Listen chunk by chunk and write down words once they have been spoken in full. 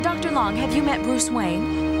Dr. Long, have you met Bruce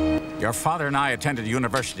Wayne? Your father and I attended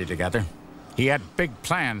university together. He had big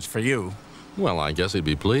plans for you. Well, I guess he'd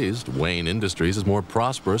be pleased. Wayne Industries is more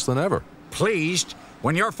prosperous than ever. Pleased?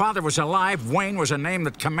 When your father was alive, Wayne was a name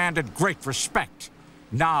that commanded great respect.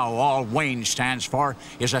 Now all Wayne stands for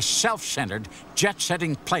is a self-centered,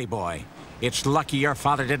 jet-setting playboy. It's lucky your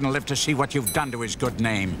father didn't live to see what you've done to his good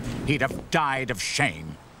name. He'd have died of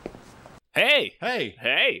shame. Hey! Hey!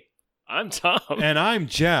 Hey! I'm Tom. And I'm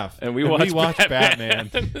Jeff. And we watch Batman.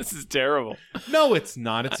 This is terrible. No, it's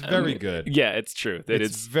not. It's very good. Yeah, it's true.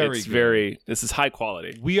 It's very good. This is high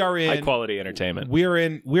quality. We are in high quality entertainment. We're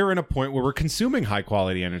in a point where we're consuming high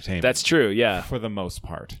quality entertainment. That's true, yeah. For the most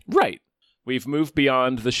part. Right. We've moved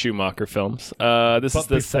beyond the Schumacher films. This is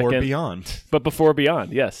the second. Beyond. But before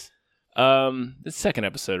Beyond, yes. This second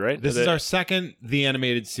episode, right? This is our second The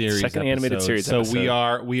Animated Series. Second animated series. So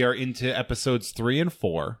episode. we are into episodes 3 and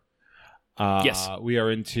 4. Yes, we are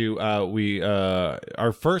into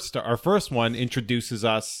our first one introduces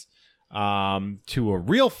us to a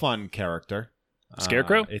real fun character,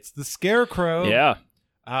 Scarecrow. It's the Scarecrow. Yeah.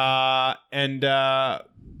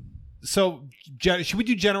 So should we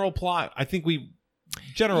do general plot? I think plot.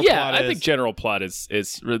 I think general plot is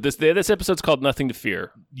this episode's called Nothing to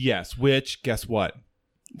Fear. Yes. Which guess what?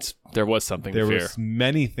 There was something to fear. There was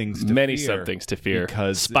many things to fear. Many somethings to fear.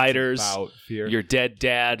 Because spiders, it's about fear. Your dead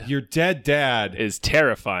dad. Your dead dad is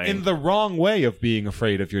terrifying. In the wrong way of being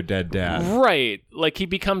afraid of your dead dad. Right. Like he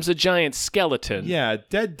becomes a giant skeleton. Yeah,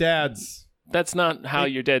 dead dads. That's not how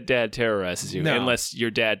your dead dad terrorizes you. No. Unless your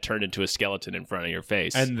dad turned into a skeleton in front of your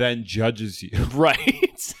face. And then judges you.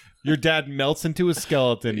 Right. Your dad melts into a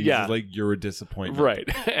skeleton. He's like, you're a disappointment. Right.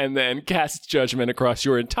 And then casts judgment across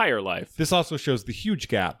your entire life. This also shows the huge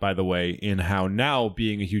gap, by the way, in how now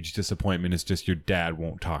being a huge disappointment is just your dad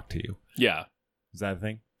won't talk to you. Yeah. Is that a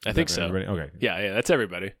thing? I think so. Everybody? Okay. Yeah, that's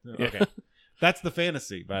everybody. Okay. Yeah. That's the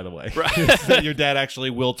fantasy, by the way. Right. That your dad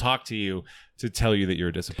actually will talk to you to tell you that you're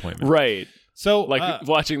a disappointment. Right. So, like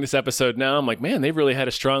watching this episode now, I'm like, man, they really had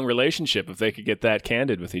a strong relationship if they could get that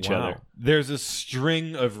candid with each other. There's a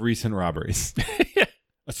string of recent robberies.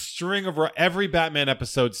 A string of every Batman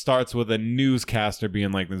episode starts with a newscaster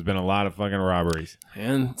being like, "There's been a lot of fucking robberies,"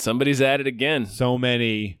 and somebody's at it again. So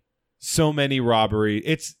many robbery.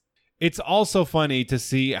 It's also funny to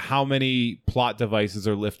see how many plot devices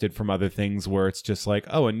are lifted from other things where it's just like,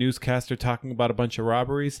 oh, a newscaster talking about a bunch of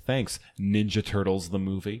robberies? Thanks. Ninja Turtles, the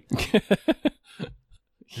movie.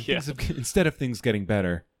 Yeah. Instead of things getting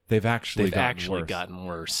better, they've actually gotten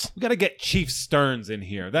worse. We got to get Chief Stearns in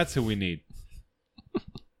here. That's who we need.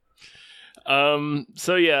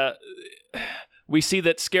 So yeah, we see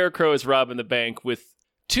that Scarecrow is robbing the bank with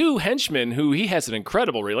two henchmen who he has an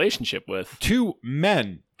incredible relationship with. Two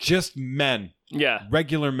men. Just men. Yeah.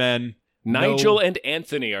 Regular men. Nigel and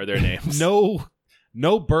Anthony are their names.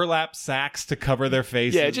 No burlap sacks to cover their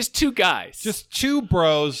faces. Yeah, just two guys. Just two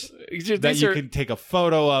bros that you can take a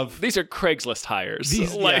photo of. These are Craigslist hires.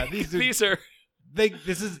 These are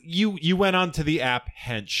you went onto the app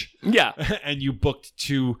Hench. Yeah. And you booked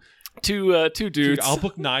two dudes. I'll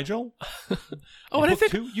book Nigel. Oh, and I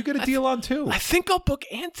think two. You get a deal on two. I think I'll book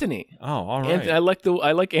Anthony. Oh, all right. I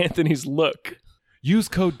like Anthony's look. Use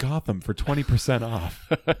code Gotham for 20% off.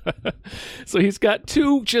 So he's got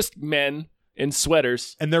two just men in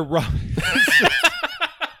sweaters. And they're robbing.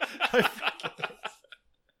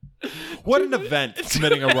 What an event,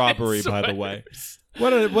 committing a robbery, by the way.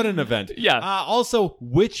 What an event. Yeah. Also,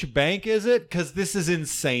 which bank is it? Because this is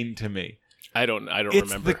insane to me. I don't remember.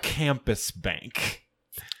 It's the campus bank.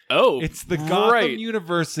 Oh, it's the Gotham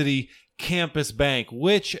University campus bank,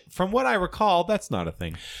 which, from what I recall, that's not a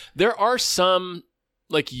thing. There are some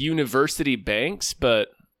like university banks, but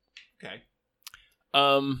okay.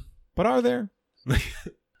 But are there?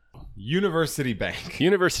 University bank.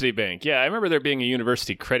 University bank. Yeah, I remember there being a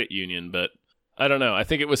university credit union, but I don't know. I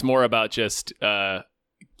think it was more about just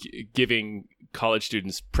giving college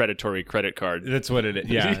students predatory credit cards. That's what it is.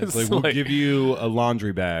 Yeah, it's like, we'll give you a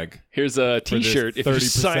laundry bag. Here's a T-shirt if you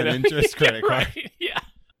sign up. interest credit card. Right, yeah.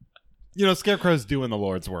 You know, Scarecrow's doing the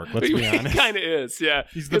Lord's work. Let's be honest. He kind of is. Yeah,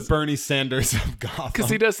 he's the Bernie Sanders of Gotham. Because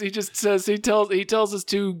he tells his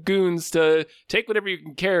two goons to take whatever you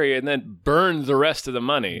can carry and then burn the rest of the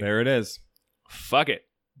money. There it is. Fuck it.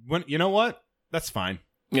 You know what? That's fine.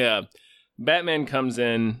 Yeah. Batman comes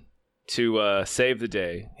in to save the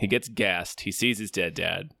day. He gets gassed. He sees his dead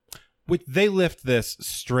dad. They lift this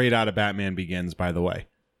straight out of Batman Begins, by the way.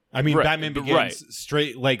 I mean, right. Batman Begins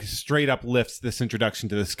straight up lifts this introduction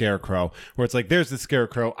to the Scarecrow, where it's like, there's the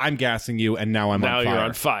Scarecrow, I'm gassing you, and now I'm on fire. Now you're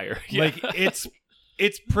on fire. Yeah. Like,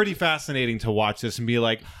 it's pretty fascinating to watch this and be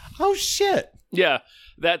like, oh shit, Yeah,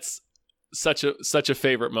 that's such a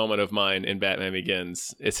favorite moment of mine in Batman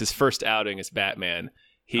Begins. It's his first outing as Batman.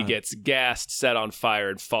 He gets gassed, set on fire,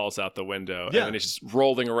 and falls out the window. Yeah. And then he's just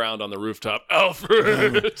rolling around on the rooftop.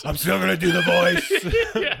 Alfred! I'm still going to do the voice.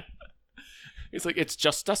 Yeah. He's like, it's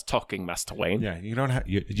just us talking, Master Wayne. Yeah, you don't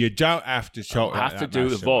have to show. I have to do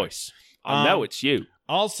the voice. I know it's you.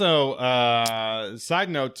 Also, side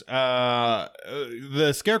note,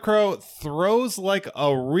 the Scarecrow throws like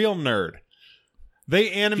a real nerd.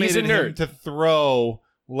 They animated him to throw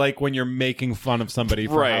like when you're making fun of somebody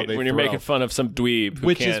for how they when you're throw. making fun of some dweeb who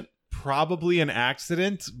Which can't. is probably an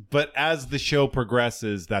accident, but as the show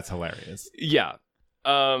progresses, that's hilarious. Yeah.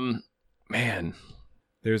 Man.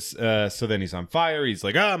 There's so then he's on fire. He's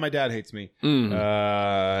like, my dad hates me.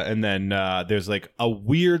 And then there's like a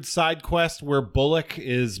weird side quest where Bullock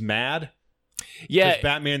is mad. Yeah, because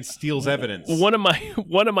Batman steals evidence. One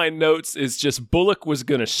of my notes is just Bullock was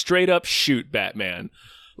gonna straight up shoot Batman.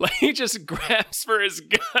 Like he just grabs for his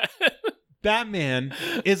gun. Batman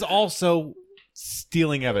is also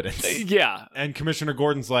stealing evidence. Yeah, and Commissioner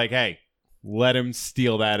Gordon's like, hey, let him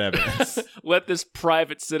steal that evidence. Let this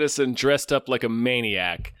private citizen dressed up like a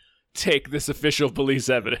maniac take this official police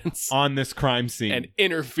evidence on this crime scene and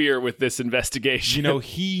interfere with this investigation. You know,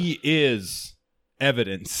 he is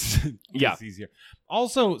evidence. Yeah. Easier.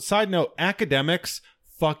 Also, side note, academics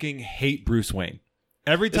fucking hate Bruce Wayne.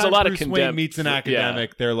 Every time Bruce Wayne meets an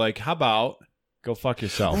academic, they're like, how about go fuck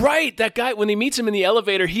yourself? Right. That guy, when he meets him in the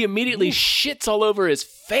elevator, he immediately shits all over his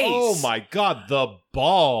face. Oh my God, the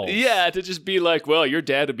balls. Yeah, to just be like, well, your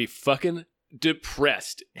dad would be fucking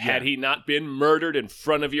depressed had he not been murdered in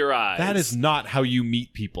front of your eyes. That is not how you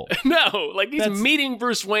meet people. No, like he's meeting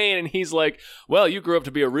Bruce Wayne and he's like, well, you grew up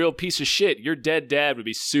to be a real piece of shit. Your dead dad would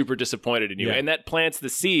be super disappointed in you. Yeah. And that plants the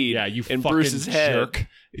seed in Bruce's head. Jerk.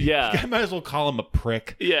 Yeah. I might as well call him a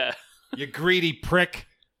prick. Yeah. You greedy prick.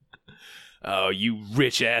 Oh, you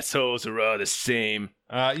rich assholes are all the same.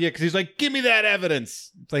 Yeah, because he's like, give me that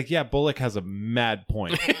evidence. It's like, yeah, Bullock has a mad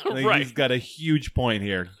point. Like, right. He's got a huge point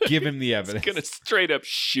here. Give him the evidence. He's gonna straight up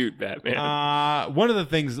shoot Batman. One of the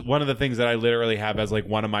things that I literally have as like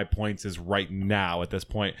one of my points is right now at this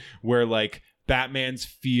point, where like Batman's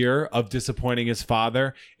fear of disappointing his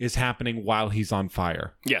father is happening while he's on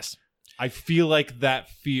fire. Yes. I feel like that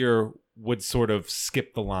fear would sort of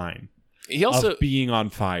skip the line. He also of being on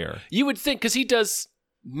fire. You would think, because he does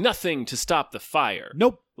nothing to stop the fire.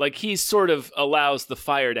 Nope. Like he sort of allows the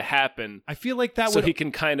fire to happen. I feel like that so he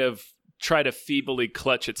can kind of try to feebly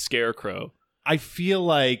clutch at Scarecrow. I feel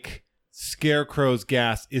like Scarecrow's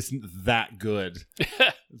gas isn't that good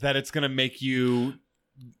that it's going to make you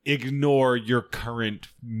ignore your current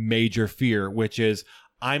major fear, which is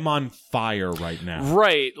I'm on fire right now.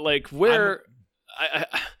 Right. Like where...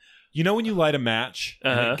 You know when you light a match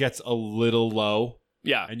and it gets a little low?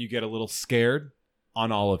 Yeah. And you get a little scared?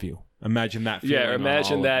 On all of you. Imagine that feeling. Yeah,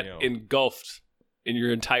 imagine that you. Engulfed in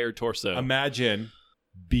your entire torso. Imagine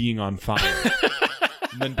being on fire.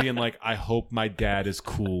 And then being like, I hope my dad is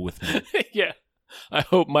cool with me. Yeah. I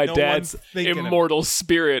hope my dad's immortal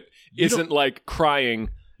spirit isn't like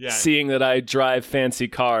crying, seeing that I drive fancy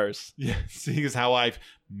cars. Yeah, seeing as how I've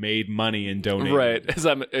made money and donated. Right, as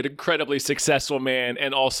I'm an incredibly successful man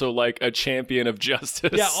and also like a champion of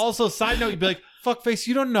justice. Yeah, also, side note, you'd be like, fuckface,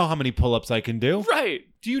 you don't know how many pull-ups I can do. Right.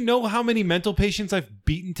 Do you know how many mental patients I've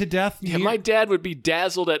beaten to death? Yeah, my dad would be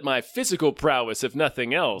dazzled at my physical prowess, if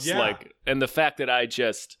nothing else. Yeah. Like, and the fact that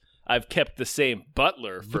I've kept the same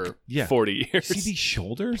butler for 40 years. See these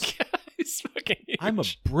shoulders? Yeah, he's fucking huge. I'm a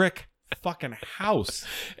brick fucking house.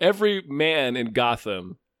 Every man in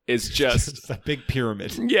Gotham is just a big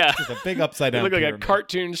pyramid. Yeah. Just a big upside down You look like pyramid. a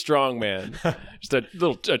cartoon strongman.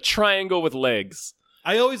 Just a triangle with legs.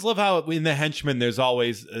 I always love how in the Henchmen there's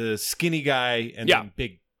always a skinny guy and then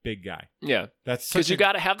big guy. Yeah. That's because you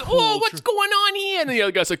got to have what's going on here? And the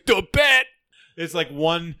other guy's like, the bet. It's like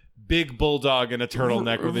one big bulldog in a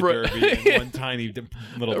turtleneck with a derby and one tiny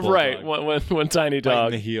little bulldog. Right. One tiny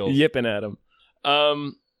dog the heels. yipping at him.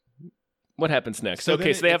 What happens next? So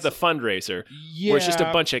they have the fundraiser where it's just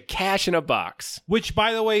a bunch of cash in a box. Which,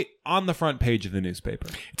 by the way, on the front page of the newspaper.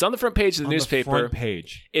 It's on the front page of the newspaper. Front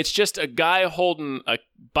page. It's just a guy holding a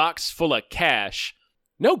box full of cash.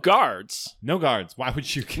 No guards. No guards. Why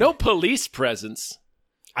would you? No police presence.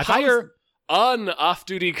 Hire an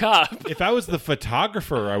off-duty cop. If I was the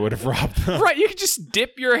photographer, I would have robbed them. Right, you could just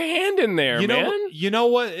dip your hand in there, man. You know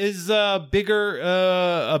what is a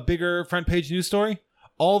bigger front page news story?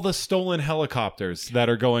 All the stolen helicopters that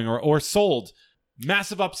are going or sold.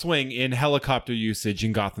 Massive upswing in helicopter usage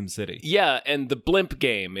in Gotham City. Yeah, and the blimp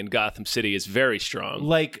game in Gotham City is very strong.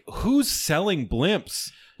 Like, who's selling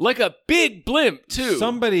blimps? Like a big blimp, too.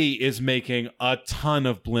 Somebody is making a ton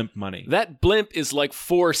of blimp money. That blimp is like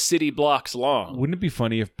 4 city blocks long. Wouldn't it be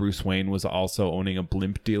funny if Bruce Wayne was also owning a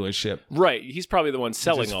blimp dealership? Right. He's probably the one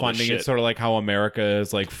selling Just all funding this shit. it, sort of like how America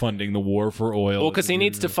is like funding the war for oil. Well, because he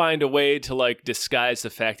needs to find a way to like disguise the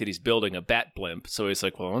fact that he's building a bat blimp. So he's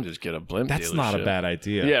like, well, I'll just get a blimp That's dealership. not a bad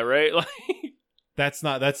idea. Yeah, right? Like,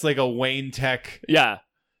 That's like a Wayne Tech. yeah.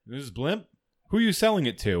 This is blimp? Who are you selling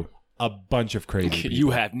it to? A bunch of crazy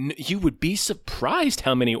people. You would be surprised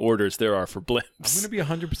how many orders there are for blimps. I'm going to be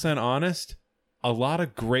 100% honest. A lot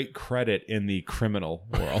of great credit in the criminal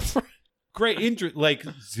world. Great interest, like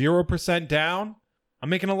 0% down. I'm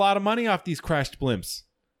making a lot of money off these crashed blimps.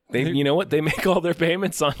 You know what? They make all their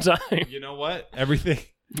payments on time. You know what? Everything.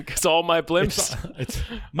 Because all my blimps.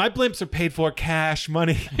 My blimps are paid for cash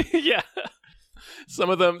money. Yeah. Some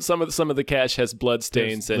of the cash has blood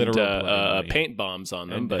stains There's and literal blood paint bombs on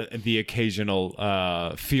them, but the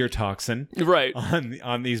occasional fear toxin right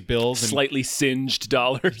on these bills, and slightly singed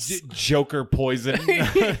dollars, Joker poison.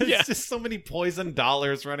 Yeah. It's just so many poison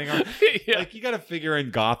dollars running on. Yeah. Like you got to figure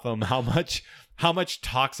in Gotham how much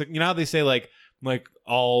toxic. You know how they say like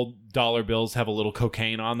all dollar bills have a little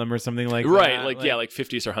cocaine on them or something like right, that. like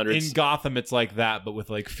 50s or 100s. In Gotham, it's like that, but with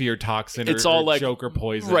like fear toxin. It's or all like Joker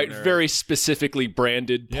poison, right? Very specifically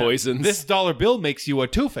branded poisons. This dollar bill makes you a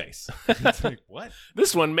Two-Face. It's like what?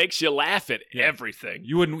 This one makes you laugh at everything.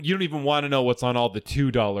 You don't even want to know what's on all the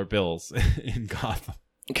 $2 bills in Gotham.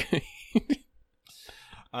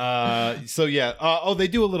 So yeah. They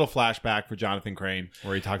do a little flashback for Jonathan Crane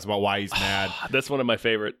where he talks about why he's mad. That's one of my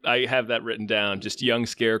favorite. I have that written down. Just young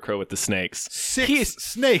Scarecrow with the snakes.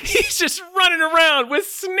 Snakes. He's just running around with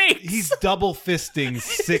snakes. He's double fisting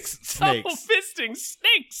 6 snakes. Double fisting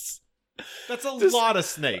snakes. That's a lot of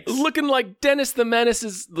snakes. Looking like Dennis the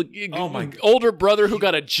Menace's my older brother who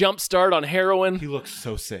got a jump start on heroin. He looks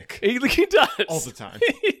so sick. He does. All the time.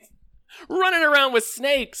 Running around with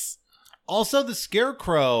snakes. Also, the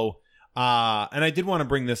Scarecrow, and I did want to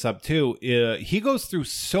bring this up too, he goes through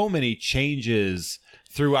so many changes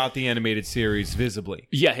throughout the animated series visibly.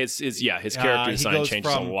 Yeah, his character design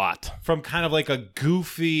changes a lot. From kind of like a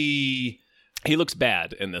goofy... He looks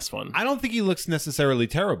bad in this one. I don't think he looks necessarily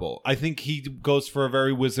terrible. I think he goes for a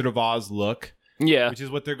very Wizard of Oz look. Yeah. Which is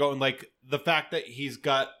what they're going... Like, the fact that he's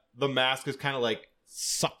got... The mask is kind of like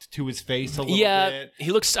sucked to his face a little bit. Yeah,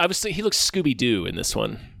 he looks Scooby-Doo in this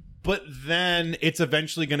one. But then it's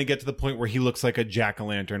eventually going to get to the point where he looks like a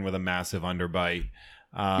jack-o'-lantern with a massive underbite.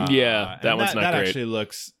 Yeah, that one's not that great. Actually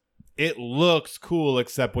looks cool,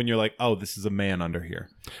 except when you're like, oh, this is a man under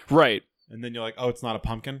here. Right. And then you're like, oh, it's not a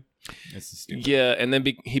pumpkin. It's stupid. Yeah, and then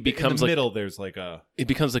he becomes in the middle. There's like a... He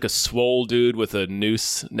becomes like a swole dude with a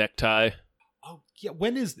noose necktie. Oh, yeah.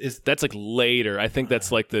 When is... That's like later. I think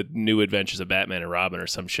that's like the New Adventures of Batman and Robin or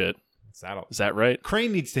some shit. Is that right?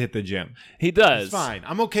 Crane needs to hit the gym. He does. It's fine.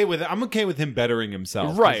 I'm okay with it. I'm okay with him bettering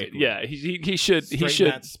himself. Right. Yeah. He should. Straighten he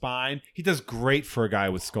should. that spine. He does great for a guy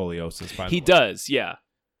with scoliosis. By the way. He does. Yeah.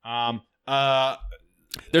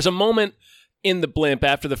 There's a moment in the blimp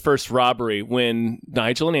after the first robbery when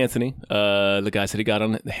Nigel and Anthony, the guys that he got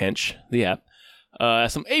on the hench, the app,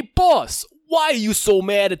 asked him, "Hey, boss, why are you so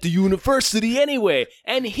mad at the university anyway?"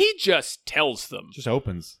 And he just tells them. Just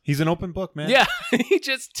opens. He's an open book, man. Yeah, he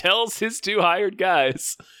just tells his 2 hired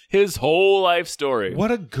guys his whole life story.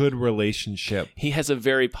 What a good relationship. He has a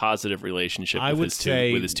very positive relationship with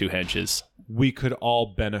his two henches. We could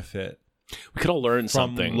all benefit. We could all learn from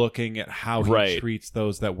something. Looking at how he treats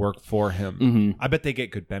those that work for him. Mm-hmm. I bet they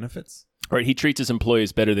get good benefits. Right, he treats his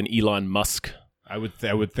employees better than Elon Musk. I would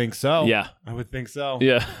think so. Yeah. I would think so.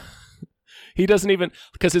 Yeah. He doesn't even,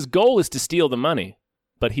 because his goal is to steal the money,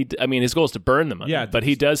 but his goal is to burn the money. Yeah, but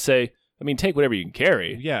he does say, take whatever you can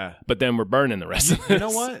carry. Yeah. But then we're burning the rest of it. You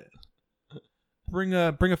know what? Bring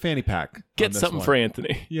a fanny pack. Get something for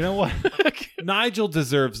Anthony. You know what? Nigel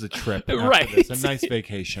deserves a trip. Right. A nice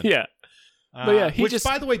vacation. Yeah. But yeah, which,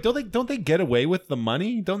 by the way, don't they get away with the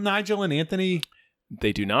money? Don't Nigel and Anthony?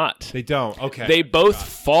 They do not. They don't. Okay. They both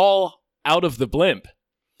fall out of the blimp.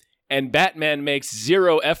 And Batman makes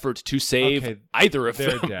 0 effort to save either of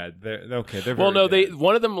them. They're dead. They're well, no, dead.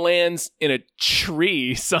 one of them lands in a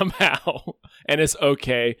tree somehow and is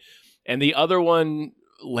okay. And the other one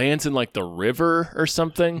lands in like the river or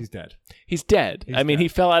something. He's dead. He's dead. He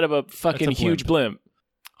fell out of a fucking huge blimp.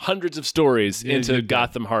 Hundreds of stories into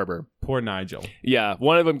Gotham Harbor. Poor Nigel. Yeah,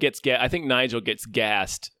 one of them gets I think Nigel gets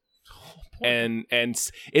gassed. And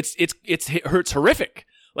it hurts horrific.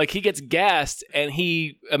 Like, he gets gassed, and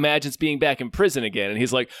he imagines being back in prison again. And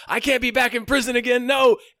he's like, I can't be back in prison again,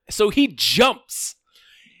 no! So he jumps.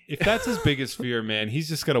 If that's his biggest fear, man, he's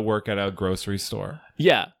just got to work at a grocery store.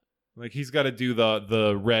 Yeah. Like, he's got to do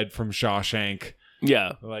the Red from Shawshank.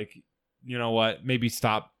 Yeah. Like, you know what? Maybe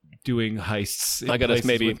stop doing heists in I gotta places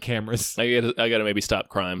maybe with cameras. I gotta maybe stop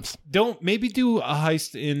crimes. Maybe do a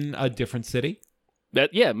heist in a different city. Go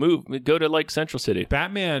to like Central City.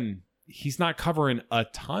 Batman, he's not covering a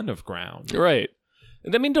ton of ground. Right.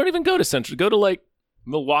 I mean, don't even go to Central. Go to like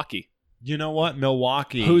Milwaukee. You know what?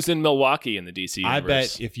 Milwaukee. Who's in Milwaukee in the DC universe? I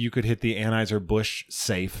bet if you could hit the Anheuser-Busch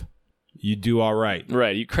safe, you'd do all right.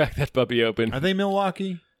 Right. You crack that puppy open. Are they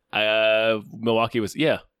Milwaukee? Milwaukee was,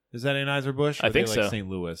 yeah. Is that Anheuser-Busch? I think like so. St.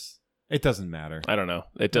 Louis. It doesn't matter. I don't know.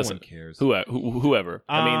 It doesn't. No one cares. Whoever.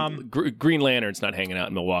 I mean, Green Lantern's not hanging out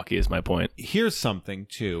in Milwaukee is my point. Here's something,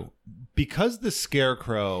 too. Because the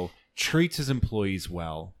Scarecrow treats his employees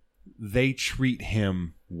well, they treat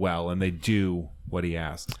him well, and they do what he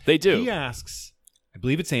asks. They do. He asks, I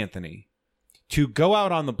believe it's Anthony, to go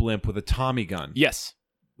out on the blimp with a Tommy gun. Yes.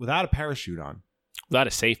 Without a parachute on. Without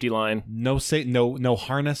a safety line. No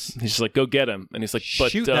harness. He's just like, go get him. And he's like,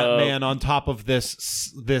 but shoot that man on top of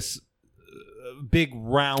this big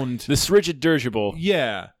round. This rigid dirigible.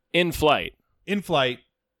 Yeah. In flight.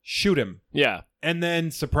 Shoot him. Yeah. And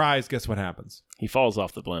then, surprise, guess what happens? He falls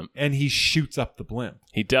off the blimp. And he shoots up the blimp.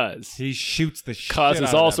 He does. He shoots the shit Causes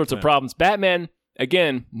out all of that sorts of blimp. problems. Batman,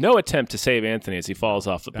 again, no attempt to save Anthony as he falls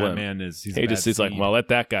off the blimp. Batman is... He's like, well, let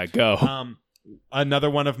that guy go. Another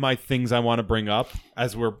one of my things I want to bring up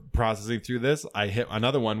as we're processing through this, I hit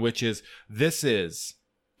another one, which is, this is,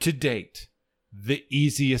 to date, the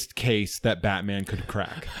easiest case that Batman could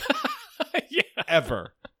crack. Yeah.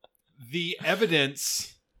 Ever. The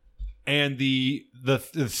evidence and the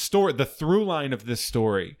story, the through line of this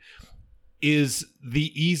story is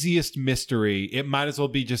the easiest mystery. It might as well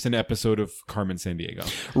be just an episode of Carmen Sandiego.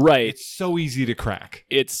 Right. It's so easy to crack.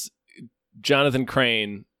 It's Jonathan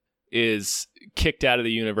Crane is kicked out of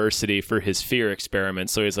the university for his fear experiment.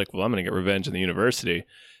 So he's like, well, I'm going to get revenge in the university.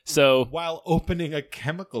 So while opening a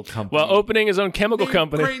chemical company. While opening his own chemical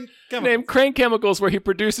company. Named Crane Chemicals, where he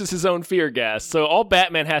produces his own fear gas. So all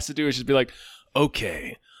Batman has to do is just be like,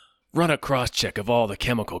 okay, run a cross-check of all the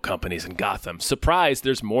chemical companies in Gotham. Surprise,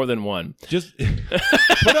 there's more than one. Just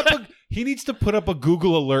he needs to put up a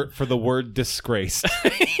Google alert for the word disgraced.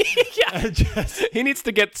 Yeah. He needs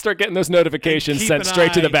to start getting those notifications sent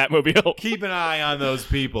straight to the Batmobile. Keep an eye on those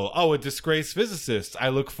people. Oh, a disgraced physicist. I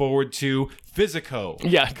look forward to Physico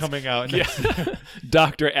coming out next year.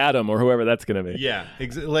 Dr. Adam or whoever that's going to be. Yeah.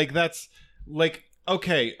 That's like,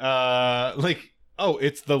 okay, oh,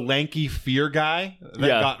 it's the lanky fear guy that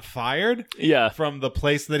got fired from the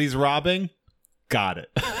place that he's robbing? Got it.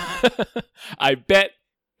 I bet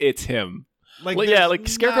it's him.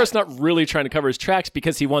 Scarecrow's not really trying to cover his tracks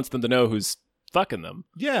because he wants them to know who's fucking them.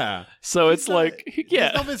 Yeah. So it's there's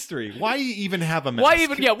no mystery. Why even have a mask?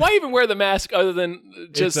 Why even wear the mask other than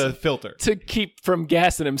just it's a filter to keep from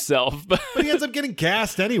gassing himself? But he ends up getting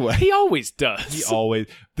gassed anyway. He always does. The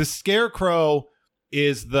Scarecrow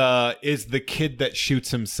is the kid that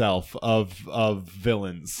shoots himself of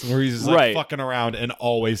villains, where he's like fucking around and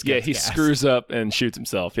always gets he gassed. Screws up and shoots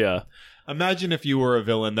himself. Yeah. Imagine if you were a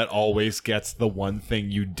villain that always gets the one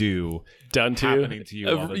thing you do done to happening to you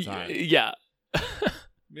all the time. Yeah.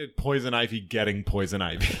 Poison Ivy getting Poison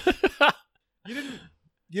Ivy. You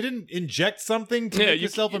didn't inject something to make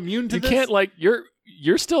yourself immune to this? You can't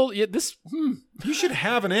you're still this. You should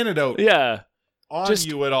have an antidote. Yeah. On Just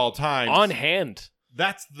you at all times. On hand.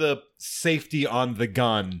 That's the safety on the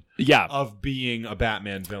gun of being a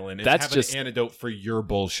Batman villain. That's have just an antidote for your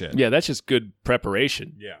bullshit. Yeah, that's just good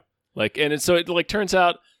preparation. Yeah. It turns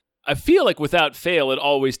out, I feel like without fail, it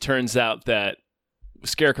always turns out that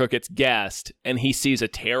Scarecrow gets gassed and he sees a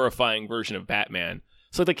terrifying version of Batman.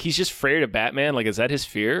 So he's just afraid of Batman. Is that his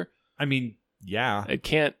fear? I mean, yeah. It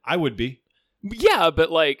can't. I would be. Yeah, but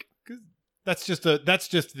that's just the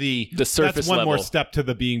surface that's one level. more step to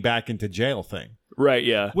the being back into jail thing. Right,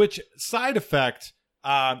 yeah. Which side effect,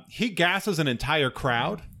 he gasses an entire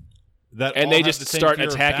crowd and they just start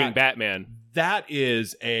attacking Batman. That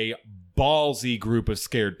is a ballsy group of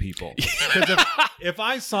scared people. Because if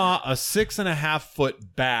I saw a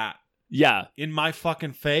 6.5-foot bat in my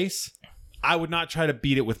fucking face, I would not try to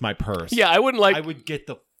beat it with my purse. Yeah, I wouldn't I would get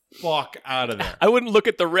the fuck out of there. I wouldn't look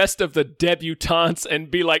at the rest of the debutantes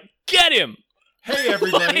and be like, get him! Hey,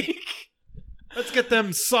 everybody. Let's get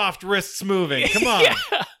them soft wrists moving. Come on. Yeah.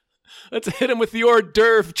 Let's hit him with the hors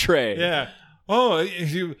d'oeuvre tray. Yeah. Oh,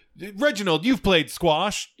 Reginald, you've played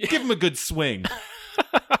squash. Give him a good swing.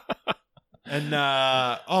 And,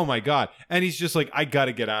 oh my God. And he's just like, I got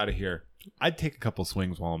to get out of here. I'd take a couple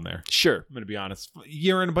swings while I'm there. Sure. I'm going to be honest.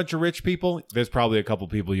 You're in a bunch of rich people. There's probably a couple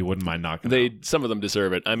people you wouldn't mind knocking out. Some of them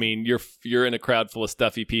deserve it. I mean, you're in a crowd full of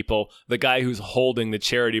stuffy people. The guy who's holding the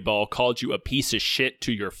charity ball called you a piece of shit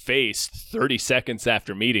to your face 30 seconds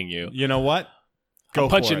after meeting you. You know what? Go I'm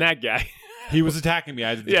for punching it. that guy. He was attacking me. I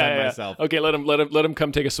had to defend myself. Okay, let him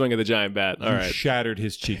come take a swing of the giant bat. All You right. shattered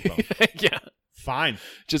his cheekbone. Yeah. Fine.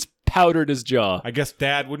 Just powdered his jaw. I guess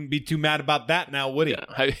Dad wouldn't be too mad about that now, would he?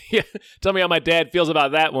 Yeah. Tell me how my dad feels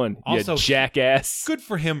about that one, Also, you jackass. Good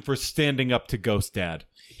for him for standing up to Ghost Dad,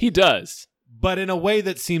 He does. but in a way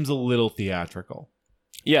that seems a little theatrical.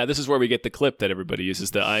 Yeah, this is where we get the clip that everybody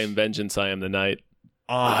uses, the I am vengeance, I am the night.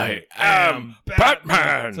 I am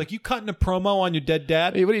Batman. It's like you cutting a promo on your dead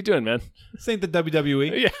dad. Hey, what are you doing, man? This ain't the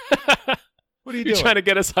WWE. Yeah. What are you You're doing? trying to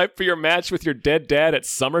get us hyped for your match with your dead dad at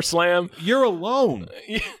SummerSlam? You're alone.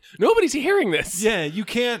 Nobody's hearing this. Yeah, you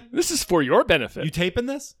can't. This is for your benefit. You taping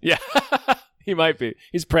this? Yeah. He might be.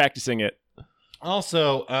 He's practicing it.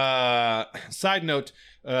 Also, side note,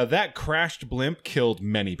 that crashed blimp killed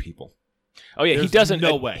many people. Oh yeah, There's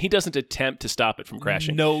no way. He doesn't attempt to stop it from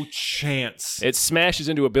crashing. No chance. It smashes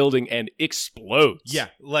into a building and explodes. Yeah,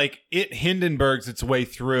 like it Hindenburgs its way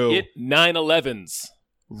through. It 9/11s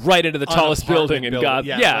right into the tallest building in God.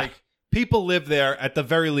 Yeah. Like, people live there. At the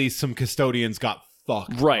very least, some custodians got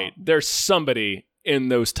fucked. Right. up. There's somebody in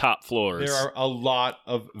those top floors. There are a lot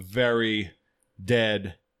of very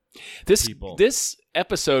dead people. This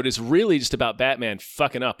episode is really just about Batman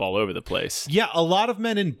fucking up all over the place. Yeah, a lot of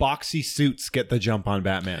men in boxy suits get the jump on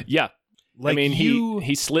Batman. Yeah. Like I mean,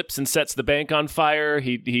 he slips and sets the bank on fire.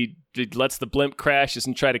 He lets the blimp crash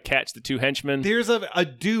and try to catch the two henchmen. There's a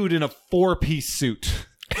dude in a 4-piece suit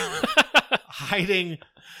hiding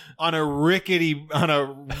on a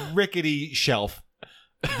rickety shelf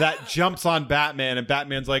that jumps on Batman, and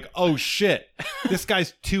Batman's like, "Oh shit, this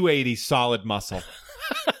guy's 280 solid muscle."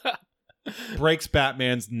 Breaks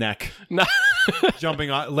Batman's neck. No.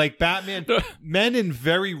 Jumping on, like, Batman. Men in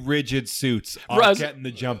very rigid suits are getting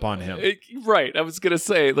the jump on him. Right. I was gonna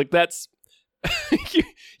say, like, that's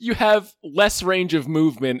you have less range of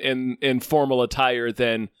movement in formal attire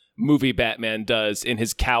than movie Batman does in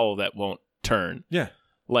his cowl that won't turn. Yeah.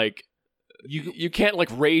 Like, you can't, like,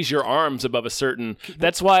 raise your arms above a certain.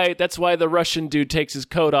 That's why the Russian dude takes his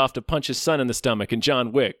coat off to punch his son in the stomach in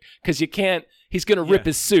John Wick, because you can't. He's gonna rip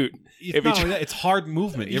his suit. It's hard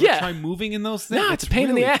movement. You ever try moving in those things? No, it's a pain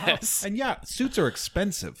in the tough. ass. And yeah, suits are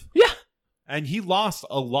expensive. Yeah. And he lost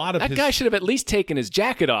a lot of that guy should have at least taken his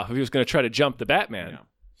jacket off if he was going to try to jump the Batman.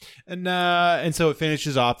 Yeah. And so it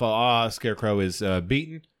finishes off. Scarecrow is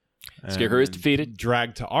beaten. Scarecrow is defeated.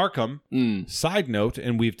 Dragged to Arkham. Side note,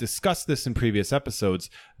 and we've discussed this in previous episodes,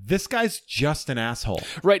 this guy's just an asshole.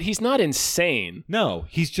 Right, he's not insane. No,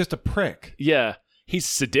 he's just a prick. Yeah, he's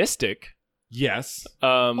sadistic. Yes.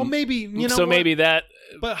 Well, maybe, you know. So what? maybe that.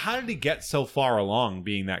 But how did he get so far along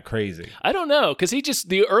being that crazy? I don't know, because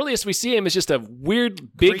the earliest we see him is just a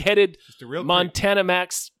weird, big-headed Montana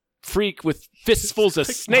Max freak with fistfuls of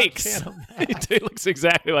snakes. He looks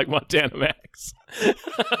exactly like Montana Max.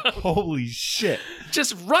 Holy shit.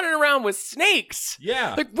 Just running around with snakes.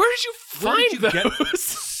 Yeah. Like, where did you find those? Get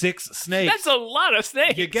 6 snakes. That's a lot of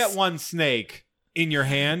snakes. You get one snake in your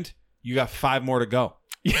hand, you got 5 more to go.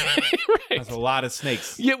 Yeah, right. That's a lot of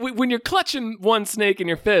snakes. Yeah, when you're clutching one snake in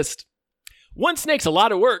your fist, one snake's a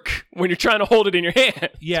lot of work when you're trying to hold it in your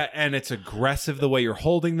hand. Yeah, and it's aggressive the way you're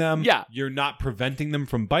holding them. Yeah. You're not preventing them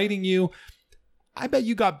from biting you. I bet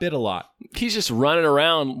you got bit a lot. He's just running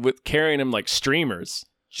around with carrying them like streamers.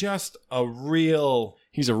 Just a real...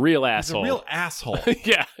 He's a real asshole. He's a real asshole.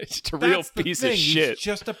 Yeah, it's just a real piece of shit. He's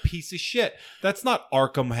just a piece of shit. That's not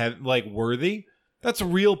Arkham worthy. That's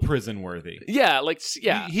real prison worthy. Yeah,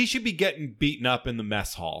 yeah. He should be getting beaten up in the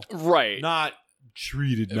mess hall. Right. Not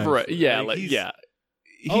treated nicely. Right. Yeah, yeah.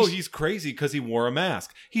 He's crazy because he wore a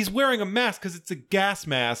mask. He's wearing a mask because it's a gas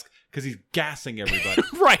mask because he's gassing everybody.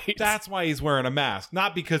 Right. That's why he's wearing a mask.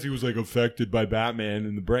 Not because he was, like, affected by Batman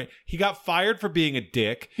in the brain. He got fired for being a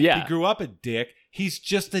dick. Yeah. He grew up a dick. He's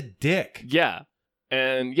just a dick. Yeah.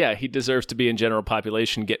 And, yeah, he deserves to be in general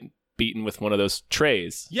population getting beaten with one of those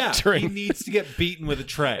trays. Yeah, he needs to get beaten with a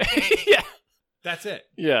tray. Yeah. That's it.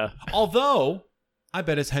 Yeah. Although, I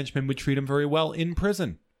bet his henchmen would treat him very well in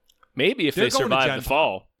prison. Maybe if they survive the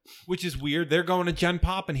fall. Which is weird. They're going to Gen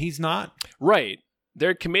Pop and he's not. Right.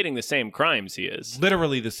 They're committing the same crimes he is.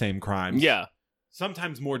 Literally the same crimes. Yeah.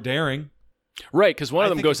 Sometimes more daring. Right, because one of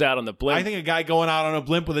them goes out on the blimp. I think a guy going out on a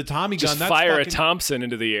blimp with a Tommy gun. Just fire a Thompson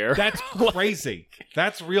into the air. That's crazy.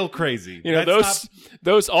 That's real crazy. You know,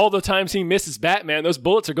 those all the times he misses Batman, those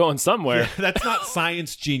bullets are going somewhere. Yeah, that's not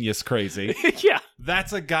science genius crazy. Yeah.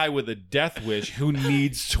 That's a guy with a death wish who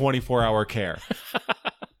needs 24-hour care.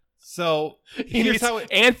 So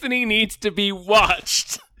Anthony needs to be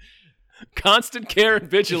watched. Constant care and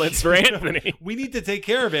vigilance for Anthony. We need to take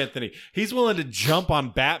care of Anthony. He's willing to jump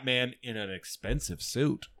on Batman in an expensive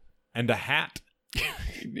suit and a hat.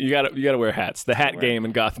 You gotta wear hats. The hat game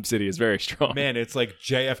in Gotham City is very strong. Man, it's like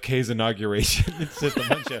JFK's inauguration. It's just a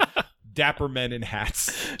bunch of dapper men in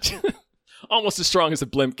hats. Almost as strong as the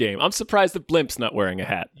blimp game. I'm surprised the blimp's not wearing a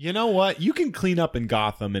hat. You know what? You can clean up in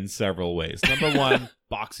Gotham in several ways. Number one,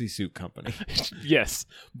 boxy suit company. Yes.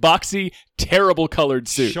 Boxy, terrible colored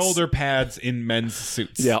suits. Shoulder pads in men's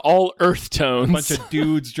suits. Yeah, all earth tones. A bunch of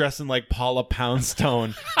dudes dressing like Paula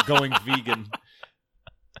Poundstone going vegan.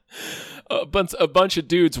 A bunch of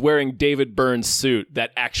dudes wearing David Byrne's suit that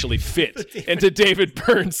actually fit into David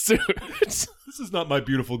Byrne's suit. This is not my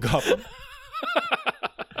beautiful Gotham.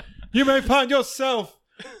 You may find yourself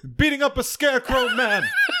beating up a scarecrow man.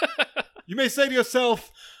 You may say to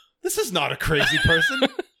yourself, this is not a crazy person.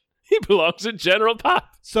 He belongs to General Pop.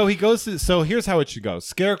 So here's how it should go.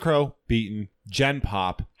 Scarecrow beaten, Gen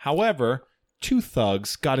Pop. However, two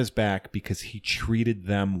thugs got his back because he treated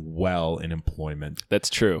them well in employment. That's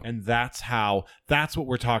true. And that's what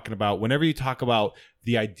we're talking about. Whenever you talk about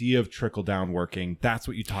the idea of trickle-down working, that's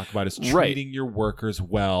what you talk about, is treating your workers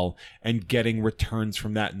well and getting returns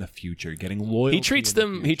from that in the future, getting loyalty. He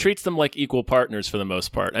treats them like equal partners for the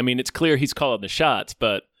most part. I mean, it's clear he's calling the shots,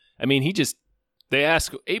 but I mean, they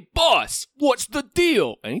ask, "Hey boss, what's the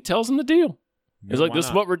deal?" And he tells them the deal. He's like, "This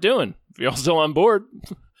is what we're doing. If you're all still on board,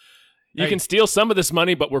 you can steal some of this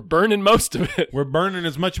money, but we're burning most of it. We're burning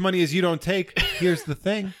as much money as you don't take. Here's the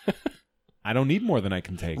thing. I don't need more than I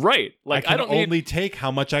can take. Right. Like I don't only take how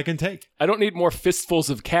much I can take. I don't need more fistfuls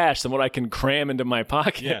of cash than what I can cram into my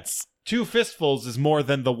pockets. Yes. 2 fistfuls is more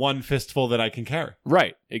than the 1 fistful that I can carry.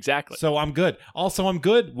 Right. Exactly. So I'm good. Also, I'm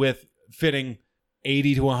good with fitting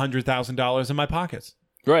 $80,000 to $100,000 in my pockets.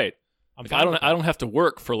 Right. I don't have to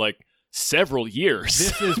work for like several years.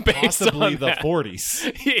 This is possibly the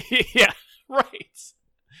 40s. Yeah. Right.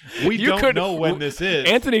 We don't know when this is.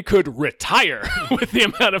 Anthony could retire with the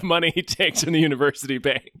amount of money he takes from the university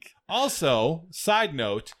bank. Also, side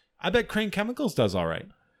note, I bet Crane Chemicals does all right.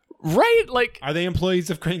 Right? Like, are they employees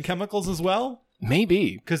of Crane Chemicals as well?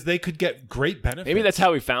 Maybe. Because they could get great benefits. Maybe that's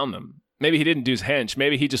how he found them. Maybe he didn't do his hench.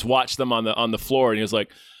 Maybe he just watched them on the floor and he was like,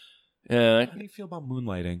 how do you feel about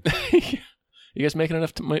moonlighting? You guys making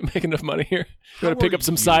enough money here? You want to pick up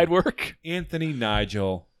some side work? Anthony,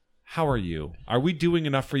 Nigel, how are you? Are we doing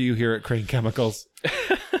enough for you here at Crane Chemicals?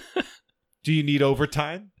 Do you need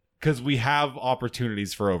overtime? Because we have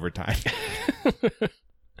opportunities for overtime.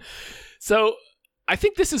 So I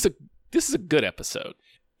think this is a good episode.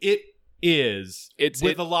 It is. It's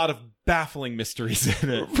with a lot of baffling mysteries in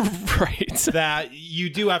it. Right. That you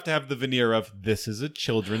do have to have the veneer of this is a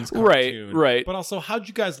children's cartoon. Right. But also, how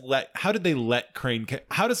did they let Crane,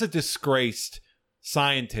 how does a disgraced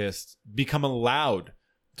scientist become allowed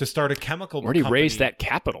to start a chemical company? Where do you raise that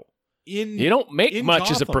capital? You don't make much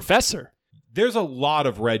Gotham. As a professor. There's a lot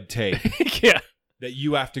of red tape yeah. that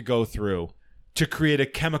you have to go through to create a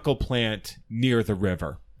chemical plant near the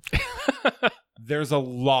river. There's a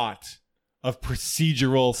lot of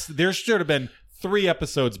procedural. There should have been 3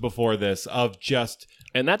 episodes before this of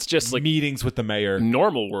and that's just like meetings with the mayor.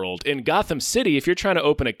 Normal world. In Gotham City, if you're trying to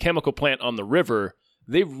open a chemical plant on the river,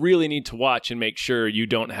 they really need to watch and make sure you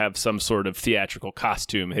don't have some sort of theatrical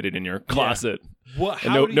costume hidden in your closet.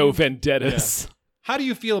 Yeah. No vendettas. Yeah. How do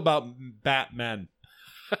you feel about Batmen?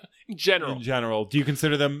 In general. Do you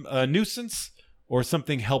consider them a nuisance or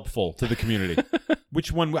something helpful to the community?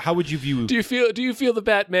 Which one? How would you view? Do you feel the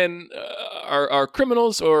Batmen are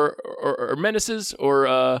criminals or menaces or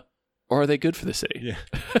are they good for the city? Yeah.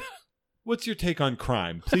 What's your take on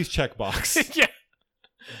crime? Please check box. Yeah.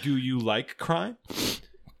 Do you like crime?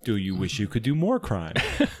 Do you wish you could do more crime?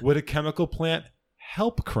 Would a chemical plant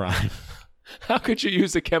help crime? How could you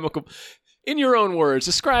use a chemical? In your own words,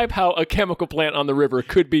 describe how a chemical plant on the river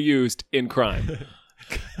could be used in crime.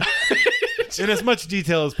 In as much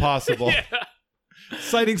detail as possible. Yeah.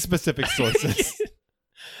 Citing specific sources.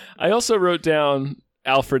 I also wrote down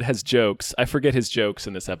Alfred has jokes. I forget his jokes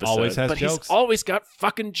in this episode. Always has jokes. He's always got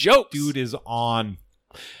fucking jokes. Dude is on.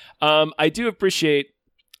 I do appreciate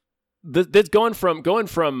this going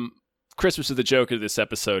from Christmas with a Joker to this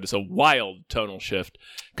episode is a wild tonal shift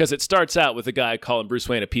because it starts out with a guy calling Bruce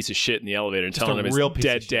Wayne a piece of shit in the elevator and telling him his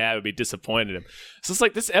dead dad would be disappointed in him. So it's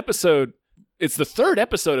like this episode it's the third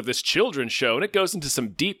episode of this children's show, and it goes into some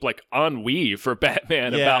deep, like, ennui for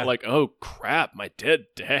Batman about, like, oh, crap, my dead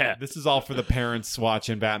dad. This is all for the parents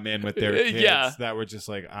watching Batman with their kids that were just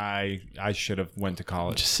like, I should have went to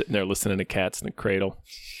college. Just sitting there listening to Cats in the Cradle.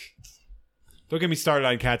 Don't get me started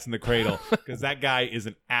on Cats in the Cradle, because that guy is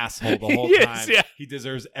an asshole the whole time. Yeah. He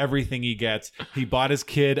deserves everything he gets. He bought his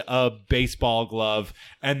kid a baseball glove,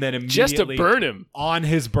 and then immediately Just to burn him. on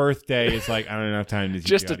his birthday is like, I don't have time to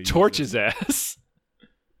Just to torch his ass.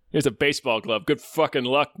 Here's a baseball glove. Good fucking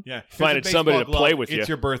luck finding somebody to play with you. It's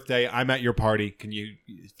your birthday. I'm at your party. Can you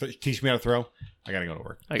teach me how to throw? I gotta go to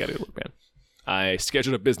work. Man. I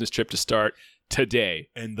scheduled a business trip to start today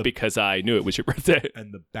because I knew it was your birthday.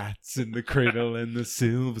 And the bats in the cradle and the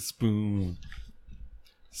silver spoon.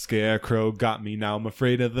 Scarecrow got me, now I'm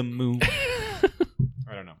afraid of the moon.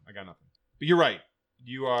 I don't know. I got nothing. But you're right.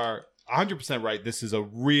 You are 100% right. This is a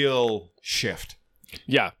real shift.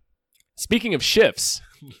 Yeah. Speaking of shifts,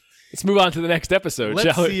 let's move on to the next episode,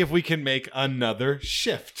 Let's shall we? see if we can make another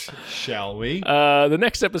shift, shall we? The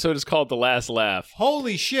next episode is called The Last Laugh.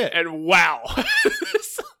 Holy shit. And wow.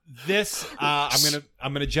 This I'm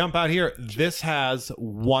gonna jump out here. This has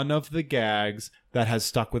one of the gags that has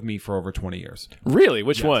stuck with me for over 20 years. Really?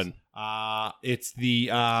 Which one? It's the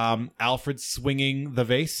Alfred swinging the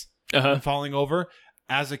vase and falling over.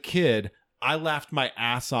 As a kid, I laughed my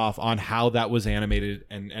ass off on how that was animated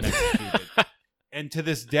and executed. And to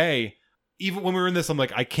this day, even when we were in this, I'm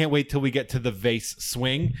like, I can't wait till we get to the vase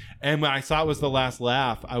swing. And when I saw it was The Last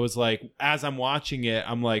Laugh, I was like, as I'm watching it,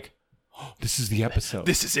 I'm like, oh, this is the episode.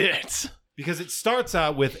 This is it. Because it starts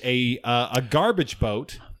out with a garbage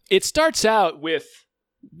boat. It starts out with,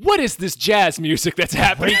 what is this jazz music that's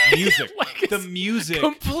happening? Great music. Like, the music.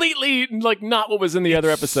 Completely like not what was in the other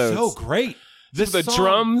episodes. So great. The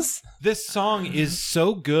drums. This song is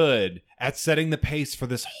so good at setting the pace for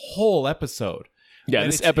this whole episode. Yeah,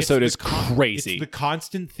 and this episode is crazy. It's the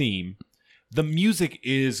constant theme. The music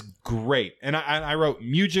is great. And I wrote,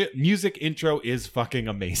 music intro is fucking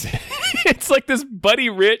amazing. It's like this Buddy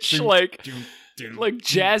Rich, like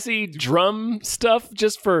jazzy drum stuff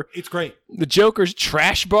just for... It's great. The Joker's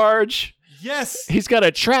trash barge. Yes. He's got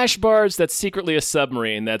a trash barge that's secretly a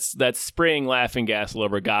submarine that's spraying laughing gas all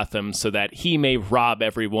over Gotham so that he may rob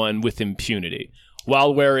everyone with impunity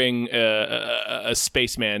while wearing a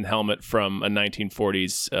spaceman helmet from a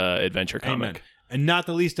 1940s adventure comic. Amen. And not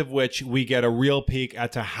the least of which, we get a real peek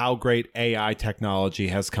at to how great AI technology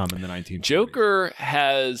has come in the 1940s. Joker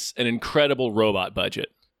has an incredible robot budget.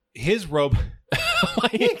 His robot...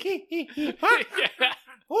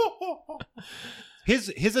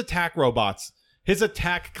 His attack robots. His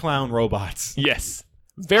attack clown robots. Yes.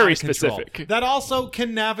 Very specific. Control. That also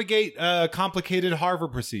can navigate complicated harbor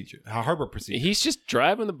procedure. He's just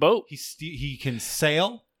driving the boat. He can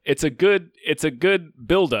sail. It's a good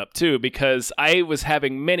build-up, too, because I was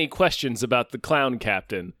having many questions about the clown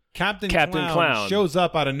captain. Captain Clown shows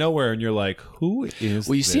up out of nowhere, and you're like, who is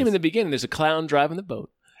Well, you this? see him in the beginning. There's a clown driving the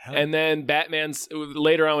boat. And then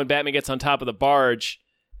later on when Batman gets on top of the barge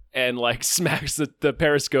and, like, smacks the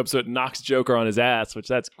periscope so it knocks Joker on his ass, which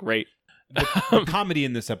that's great. The comedy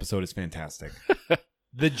in this episode is fantastic.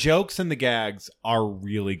 The jokes and the gags are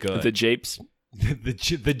really good. The japes.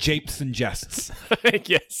 the japes and jests.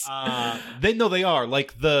 Yes. They are.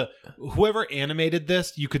 Like whoever animated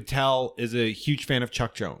this, you could tell is a huge fan of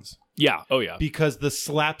Chuck Jones. Yeah. Oh yeah. Because the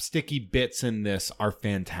slapsticky bits in this are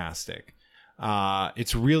fantastic.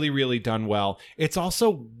 It's really, really done well. It's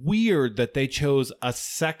also weird that they chose a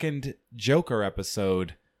second Joker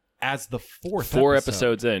episode as the four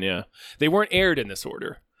episodes in. Yeah, they weren't aired in this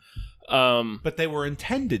order. But they were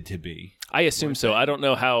intended to be. I assume so. I don't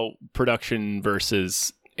know how production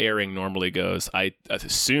versus airing normally goes. I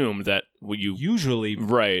assume that usually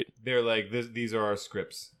right. They're like these are our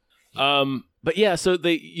scripts. But yeah, so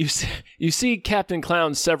you see Captain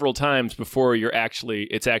Clown several times before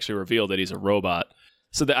it's actually revealed that he's a robot.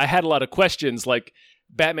 So that I had a lot of questions. Like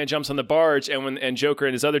Batman jumps on the barge, and Joker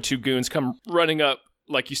and his other two goons come running up.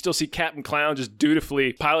 Like you still see Captain Clown just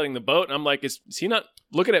dutifully piloting the boat, and I'm like, is he not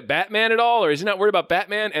looking at Batman at all, or is he not worried about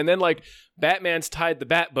Batman? And then like Batman's tied the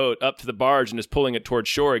Batboat up to the barge and is pulling it towards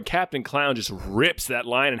shore, and Captain Clown just rips that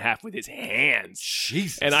line in half with his hands.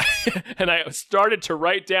 Jesus. And I started to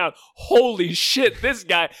write down, holy shit, this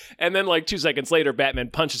guy. And then like 2 seconds later, Batman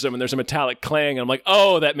punches him, and there's a metallic clang, and I'm like,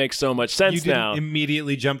 oh, that makes so much sense now. You didn't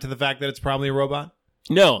immediately jump to the fact that it's probably a robot?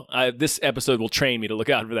 No, this episode will train me to look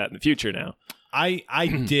out for that in the future now.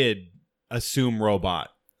 I did assume robot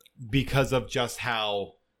because of just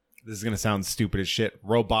how, this is going to sound stupid as shit,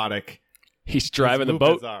 robotic. He's driving the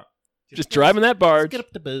boat. Just driving that barge. Get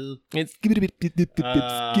up the boat. It's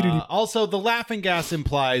Also, the laughing gas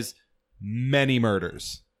implies many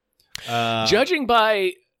murders. judging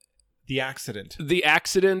by The accident.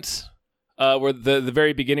 where the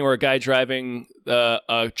very beginning, where a guy driving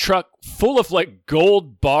a truck full of like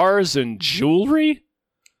gold bars and jewelry.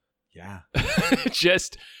 Yeah. He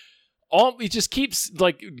just keeps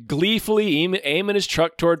like gleefully aiming his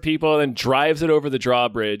truck toward people and then drives it over the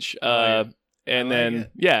drawbridge. And then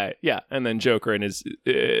Joker and his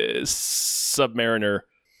Submariner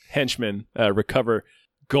henchmen recover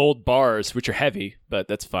gold bars, which are heavy, but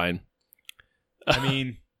that's fine. I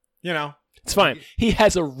mean, It's fine. He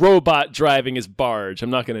has a robot driving his barge. I'm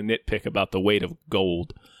not going to nitpick about the weight of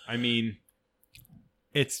gold. I mean,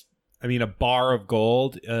 a bar of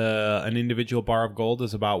gold, an individual bar of gold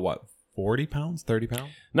is about what? 40 pounds, 30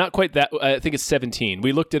 pounds? Not quite that. I think it's 17.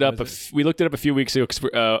 We looked it up. We looked it up a few weeks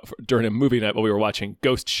ago during a movie night while we were watching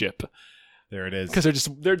Ghost Ship. There it is. Because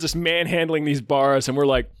they're just manhandling these bars, and we're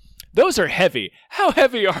like, those are heavy. How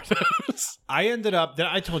heavy are those?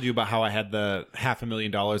 I told you about how I had the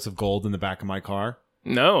 $500,000 of gold in the back of my car.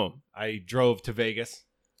 No. I drove to Vegas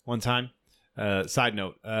one time. Side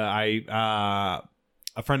note, a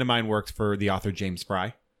friend of mine works for the author James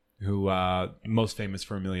Fry, who most famous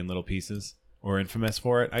for A Million Little Pieces, or infamous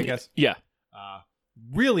for it, I guess. Yeah.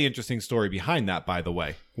 Really interesting story behind that, by the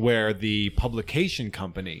way, where the publication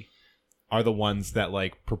company are the ones that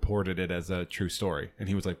like purported it as a true story. And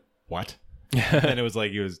he was like, what? And it was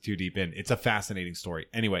like, he was too deep in. It's a fascinating story.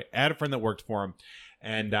 Anyway, I had a friend that worked for him,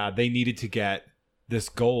 and they needed to get this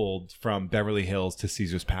gold from Beverly Hills to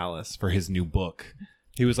Caesar's Palace for his new book.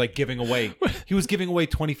 He was like giving away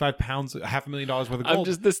 25 pounds, $500,000 worth of gold. I'm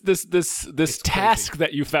just this task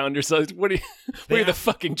that you found yourself. What are you, the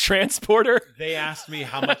fucking transporter? They asked me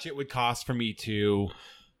how much it would cost for me to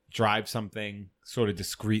drive something sort of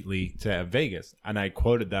discreetly to Vegas. And I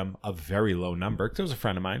quoted them a very low number because it was a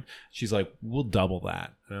friend of mine. She's like, we'll double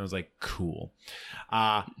that. And I was like, cool.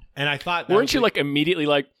 And I thought... Weren't you like immediately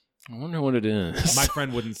like, I wonder what it is? My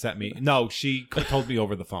friend wouldn't set me... No, she told me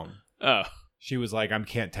over the phone. Oh. She was like, I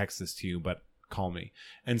can't text this to you, but call me.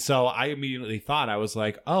 And so I immediately thought, I was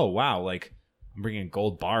like, oh, wow, like I'm bringing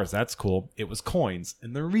gold bars. That's cool. It was coins.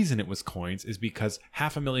 And the reason it was coins is because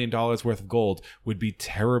 $500,000 worth of gold would be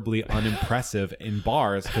terribly unimpressive in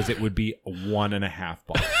bars because it would be 1.5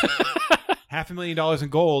 bars. $500,000 in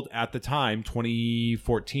gold at the time,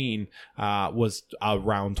 2014, was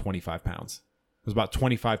around 25 pounds. It was about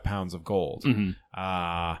 25 pounds of gold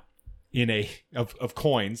of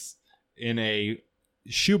coins in a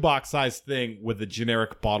shoebox-sized thing with a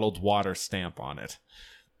generic bottled water stamp on it.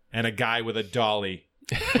 And a guy with a dolly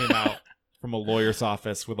came out from a lawyer's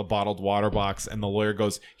office with a bottled water box, and the lawyer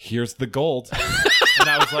goes, here's the gold. And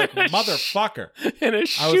I was like, motherfucker. In a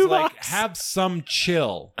shoebox. I was like, have some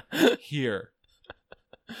chill here.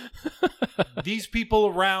 These people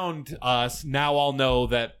around us now all know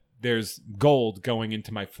that there's gold going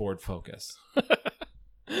into my Ford Focus.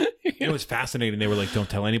 It was fascinating. They were like, don't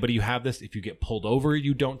tell anybody you have this. If you get pulled over,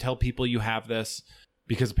 you don't tell people you have this.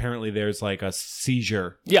 Because apparently there's like a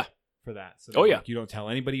seizure for that. So like, you don't tell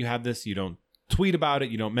anybody you have this. You don't tweet about it.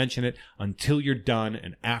 You don't mention it until you're done.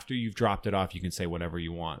 And after you've dropped it off, you can say whatever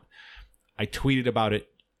you want. I tweeted about it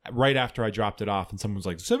right after I dropped it off. And someone was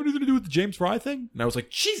like, does that have anything to do with the James Fry thing? And I was like,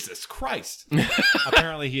 Jesus Christ.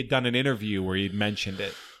 Apparently he had done an interview where he'd mentioned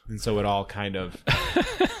it. And so it all kind of...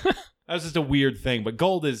 That was just a weird thing, but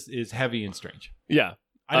gold is heavy and strange. Yeah.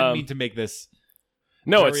 I didn't mean to make this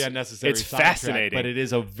very unnecessary. It's fascinating. But it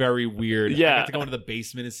is a very weird... Yeah. I got to go into the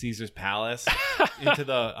basement of Caesar's Palace, into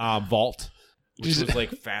the vault, which was like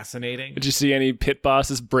fascinating. Did you see any pit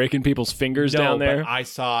bosses breaking people's fingers down there? But I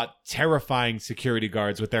saw terrifying security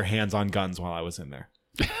guards with their hands on guns while I was in there.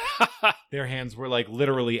 Their hands were like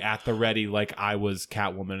literally at the ready, like I was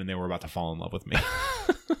Catwoman and they were about to fall in love with me.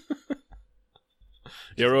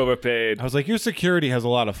 You're overpaid. I was like, your security has a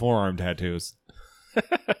lot of forearm tattoos.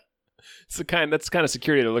 That's the kind of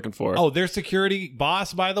security they're looking for. Oh, their security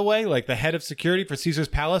boss, by the way, like the head of security for Caesar's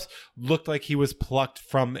Palace, looked like he was plucked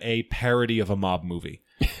from a parody of a mob movie.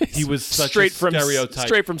 He was such a stereotype.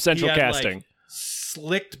 Straight from Central He had, Casting. Like,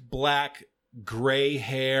 slicked black, gray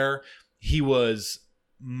hair. He was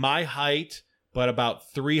my height, but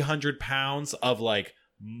about 300 pounds of like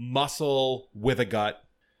muscle with a gut.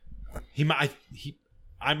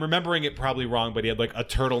 I'm remembering it probably wrong, but he had like a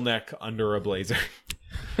turtleneck under a blazer.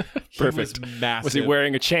 Perfect. He was massive. Was he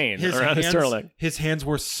wearing a chain around his turtleneck? His hands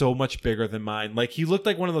were so much bigger than mine. Like he looked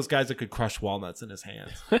like one of those guys that could crush walnuts in his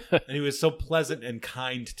hands. And he was so pleasant and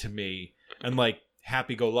kind to me and like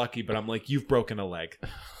happy-go-lucky. But I'm like, you've broken a leg.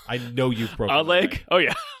 I know you've broken a leg. Oh,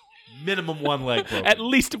 yeah. Minimum one leg broken. At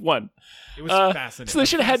least one. It was fascinating. So they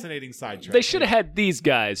should have fascinating sidetrack. They should have had these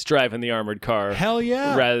guys driving the armored car. Hell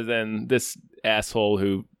yeah. Rather than this asshole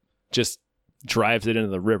who just drives it into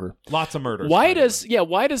the river. Lots of murders. Why does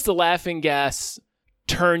the laughing gas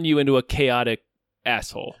turn you into a chaotic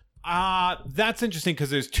asshole? That's interesting because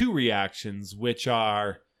there's two reactions, which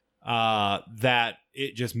are that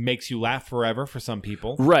it just makes you laugh forever for some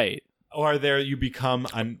people. Right. Or there you become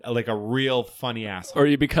like a real funny asshole. Or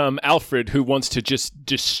you become Alfred, who wants to just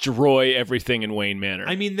destroy everything in Wayne Manor.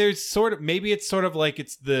 I mean, there's sort of, maybe it's sort of like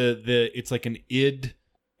it's it's like an id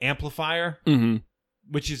amplifier,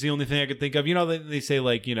 which is the only thing I could think of. You know, they say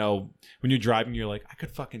like, you know, when you're driving, you're like, I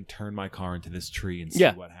could fucking turn my car into this tree and see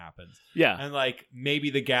what happens. Yeah. And like maybe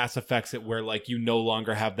the gas affects it where like you no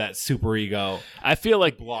longer have that super ego. I feel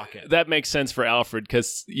like block it. That makes sense for Alfred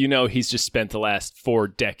because, you know, he's just spent the last 4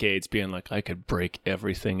 decades being like, I could break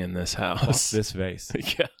everything in this house. Fuck this vase.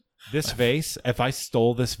 Yeah. This vase, if I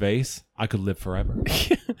stole this vase, I could live forever.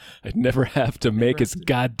 I'd never have to make his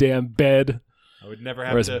goddamn bed. I would never or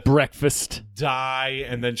have his to breakfast. die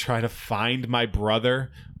and then try to find my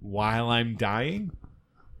brother while I'm dying.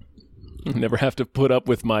 Never have to put up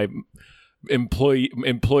with my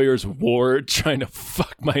employer's ward trying to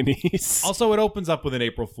fuck my niece. Also, it opens up with an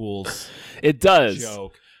April Fool's It does.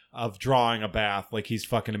 joke of drawing a bath like he's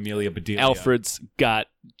fucking Amelia Bedelia. Alfred's got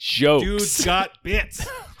jokes. Dude's got bits.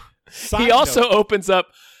 He also opens up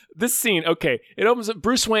this scene. Okay, it opens up.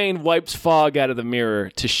 Bruce Wayne wipes fog out of the mirror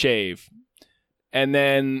to shave. And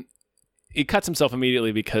then he cuts himself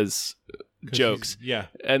immediately because jokes. Yeah.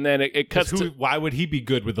 And then it cuts to... Why would he be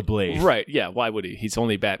good with a blade? Right, yeah, why would he? He's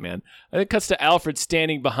only Batman. And it cuts to Alfred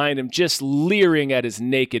standing behind him, just leering at his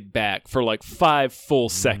naked back for like 5 full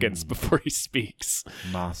seconds before he speaks.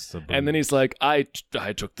 And then he's like, I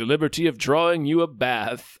took the liberty of drawing you a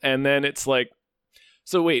bath. And then it's like,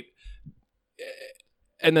 so wait...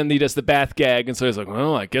 And then he does the bath gag, and so he's like,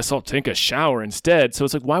 well, I guess I'll take a shower instead. So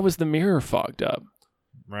it's like, why was the mirror fogged up?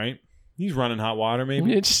 Right? He's running hot water,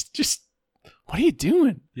 maybe? It's just what are you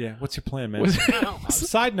doing? Yeah, what's your plan, man?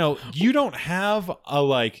 Side note, you don't have a,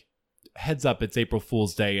 like, heads up, it's April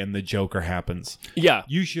Fool's Day, and the Joker happens. Yeah.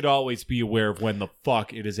 You should always be aware of when the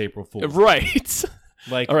fuck it is April Fool's Day. Right.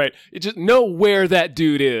 Like, all right, just know where that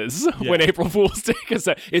dude is when April Fool's Day is.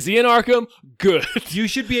 Is he in Arkham? Good. You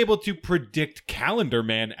should be able to predict Calendar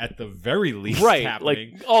Man at the very least. Right,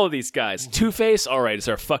 happening. like all of these guys. Two-Face, all right, is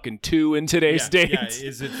there a fucking 2 in today's date? Yeah,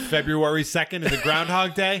 is it February 2nd? Is it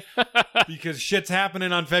Groundhog Day? Because shit's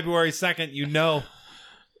happening on February 2nd, you know.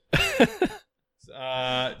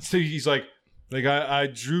 So he's like I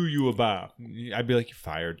drew you a bath. I'd be like, you're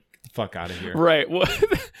fired. Fuck out of here. Right. Well,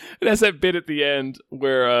 it has that bit at the end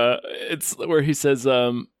where it's where he says,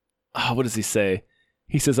 what does he say?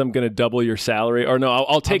 He says, I'm going to double your salary. Or no,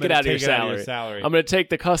 I'll take it out of your salary. I'm going to take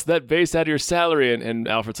the cost of that base out of your salary. And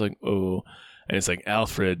Alfred's like, oh. And it's like,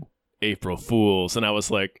 Alfred, April Fools. And I was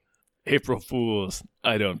like, April Fools,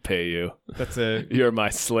 I don't pay you. You're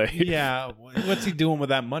my slave. Yeah. What's he doing with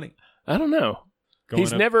that money? I don't know.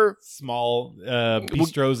 He's to never small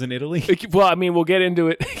bistros in Italy. Well, I mean, we'll get into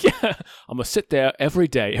it. Yeah, I'm gonna sit there every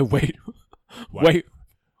day and wait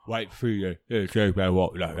for you.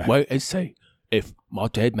 Wait and see if my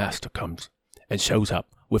dead master comes and shows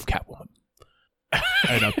up with Catwoman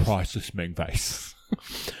and a priceless mink face,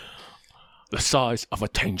 the size of a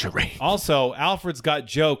tangerine. Also, Alfred's got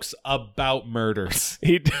jokes about murders.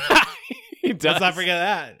 He does. Let's not forget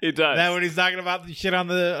that. He does. That when he's talking about the shit on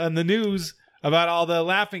the news. About all the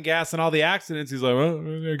laughing gas and all the accidents, he's like, well,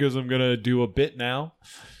 I guess I'm going to do a bit now.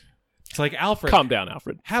 It's like, Alfred. Calm down,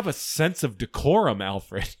 Alfred. Have a sense of decorum,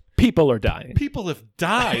 Alfred. People are dying. People have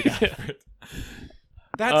died, Alfred.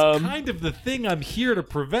 That's kind of the thing I'm here to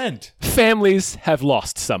prevent. Families have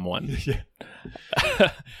lost someone.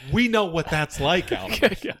 Yeah. We know what that's like,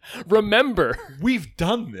 Alfred. Yeah. Remember. We've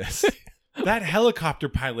done this. That helicopter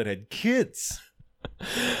pilot had kids.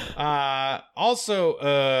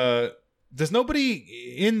 Also, does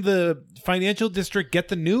nobody in the financial district get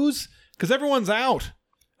the news? Because everyone's out.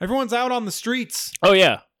 Everyone's out on the streets. Oh,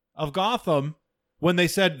 yeah. Of Gotham when they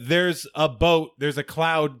said there's a boat, there's a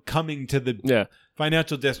cloud coming to the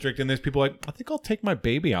financial district, and there's people like, I think I'll take my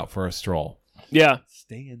baby out for a stroll. Yeah.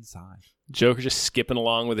 Stay inside. Joker just skipping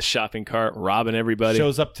along with a shopping cart, robbing everybody.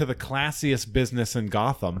 Shows up to the classiest business in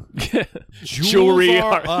Gotham. Jewelry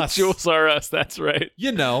are us. Jewels are us, that's right.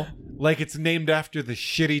 You know, like it's named after the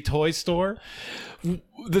shitty toy store.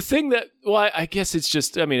 The thing that, well, I guess it's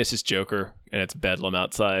just Joker and it's bedlam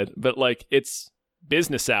outside, but like it's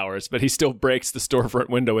business hours, but he still breaks the storefront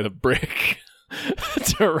window with a brick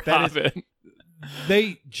to rob it.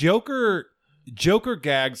 Joker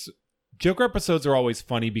gags Joker episodes are always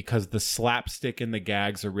funny because the slapstick and the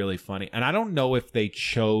gags are really funny. And I don't know if they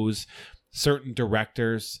chose certain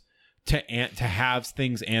directors to have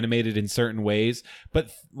things animated in certain ways,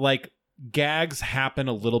 but like gags happen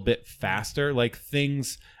a little bit faster. Like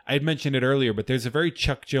things, I had mentioned it earlier, but there's a very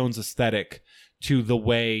Chuck Jones aesthetic to the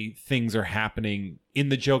way things are happening in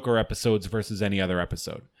the Joker episodes versus any other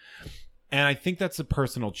episode. And I think that's a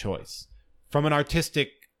personal choice.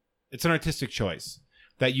 It's an artistic choice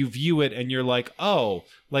that you view it and you're like, oh,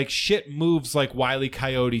 like shit moves like Wile E.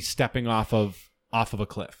 Coyote stepping off of a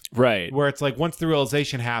cliff. Right. Where it's like once the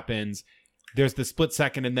realization happens, there's the split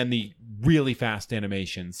second and then the really fast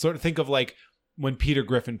animation. Sort of think of like when Peter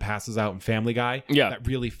Griffin passes out in Family Guy. Yeah. That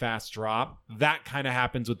really fast drop. That kind of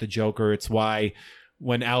happens with the Joker. It's why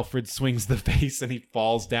when Alfred swings the face and he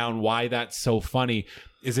falls down, why that's so funny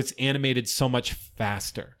is it's animated so much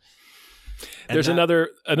faster. And there's another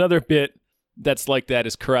bit that's like that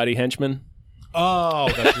is Karate Henchman.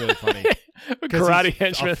 Oh, that's really funny. Karate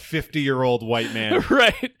Henchman. A 50-year-old white man.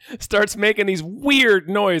 Right. Starts making these weird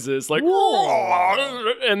noises like,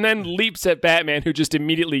 and then leaps at Batman, who just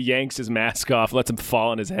immediately yanks his mask off, lets him fall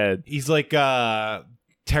on his head. He's like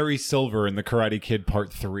Terry Silver in The Karate Kid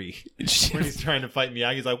Part 3. When he's trying to fight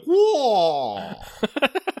Miyagi, he's like, whoa!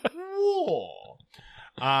 Whoa!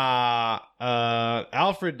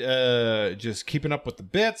 Alfred just keeping up with the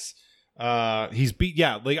bits. He's beat.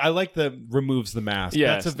 Yeah, like I like the removes the mask.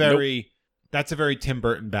 Yeah, that's a very Tim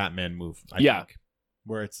Burton Batman move. I think,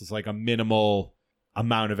 where it's just like a minimal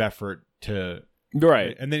amount of effort to.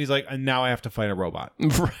 Right. And then he's like, and now I have to fight a robot.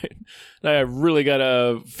 Right. Now I really got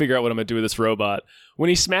to figure out what I'm going to do with this robot. When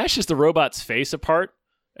he smashes the robot's face apart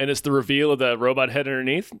and it's the reveal of the robot head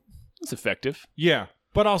underneath, it's effective. Yeah.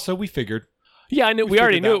 But also we figured. Yeah, I knew. We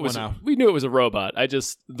already knew it was. out. We knew it was a robot. I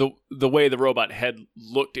just the way the robot head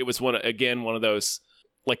looked. It was one of those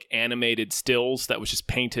like animated stills that was just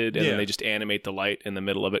painted, and then they just animate the light in the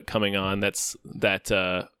middle of it coming on. That's that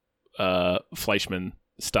Fleischman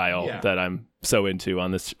style that I'm so into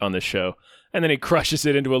on this show. And then he crushes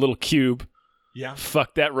it into a little cube. Yeah.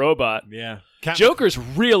 Fuck that robot. Yeah. Joker's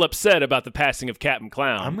real upset about the passing of Captain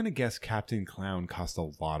Clown. I'm gonna guess Captain Clown cost a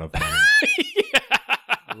lot of money.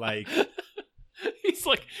 Like. He's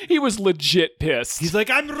like, he was legit pissed. He's like,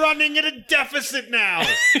 I'm running at a deficit now.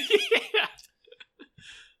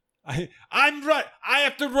 I'm right. I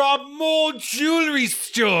have to rob more jewelry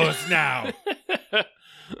stores now.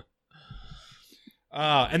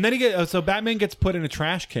 And then so Batman gets put in a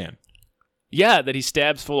trash can. Yeah, that he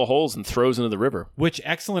stabs full of holes and throws into the river. Which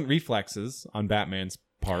excellent reflexes on Batman's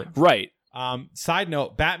part. Right. Side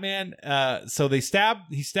note, Batman, so he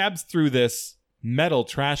stabs through this metal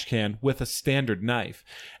trash can with a standard knife.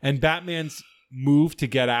 And Batman's move to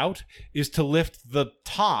get out is to lift the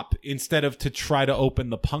top instead of to try to open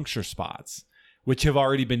the puncture spots, which have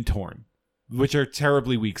already been torn, which are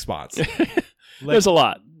terribly weak spots. There's a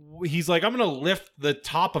lot. He's like, I'm going to lift the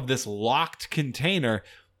top of this locked container.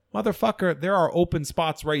 Motherfucker, there are open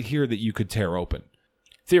spots right here that you could tear open.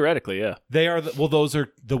 Theoretically, yeah. They are, those are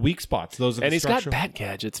the weak spots. Those are and he's got bat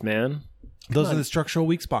gadgets, man. Those are the structural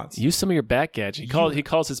weak spots. Use some of your bat gadgets. He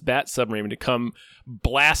calls his bat submarine to come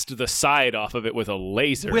blast the side off of it with a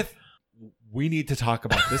laser. We need to talk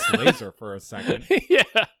about this laser for a second. Yeah.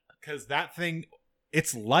 Because that thing,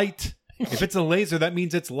 it's light. If it's a laser, that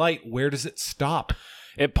means it's light. Where does it stop?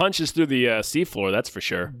 It punches through the seafloor, that's for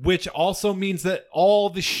sure. Which also means that all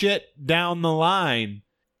the shit down the line,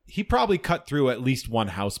 he probably cut through at least one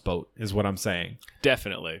houseboat, is what I'm saying.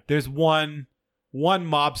 Definitely. There's one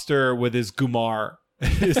mobster with his Gumar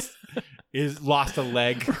is lost a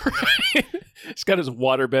leg. Right. He's got his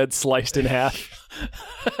waterbed sliced in half.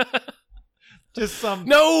 Just some.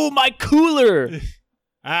 No, my cooler.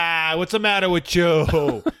 What's the matter with you?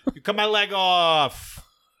 You cut my leg off.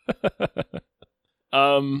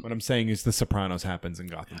 What I'm saying is The Sopranos happens in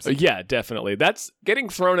Gotham City. Yeah, definitely. That's getting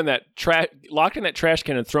thrown in that locked in that trash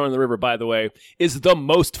can and thrown in the river, by the way, is the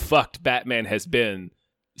most fucked Batman has been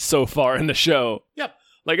so far in the show. Yep.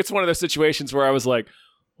 Like, it's one of those situations where I was like,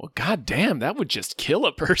 well, goddamn, that would just kill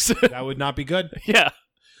a person. That would not be good. Yeah.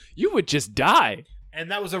 You would just die. And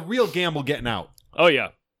that was a real gamble getting out. Oh, yeah.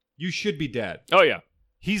 You should be dead. Oh, yeah.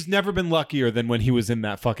 He's never been luckier than when he was in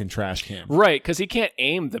that fucking trash can. Right, because he can't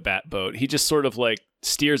aim the bat boat. He just sort of like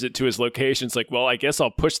steers it to his location. It's like, well, I guess I'll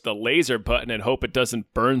push the laser button and hope it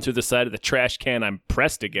doesn't burn through the side of the trash can I'm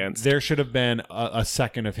pressed against. There should have been a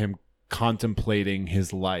second of him contemplating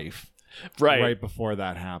his life right before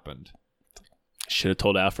that happened. Should have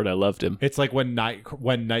told Alfred I loved him. It's like when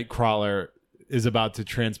Nightcrawler is about to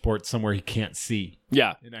transport somewhere he can't see.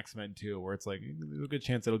 Yeah. In X-Men 2, where it's like, there's a good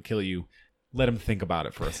chance it'll kill you. let him think about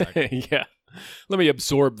it for a second. Yeah. Let me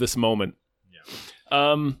absorb this moment.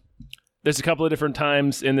 Yeah. There's a couple of different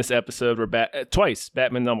times in this episode where twice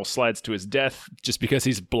Batman almost slides to his death just because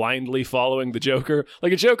he's blindly following the Joker.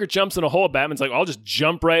 Like a Joker jumps in a hole, Batman's like, I'll just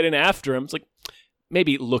jump right in after him. It's like,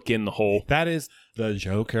 maybe look in the hole. That is the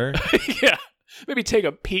Joker. Yeah. Maybe take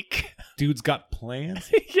a peek. Dude's got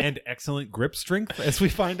plans and excellent grip strength, as we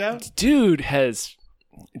find out.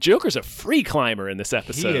 Joker's a free climber in this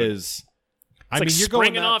episode. He is. It's you're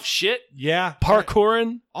springing off shit. Yeah.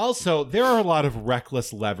 Parkouring. Also, there are a lot of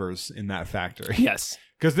reckless levers in that factory. Yes.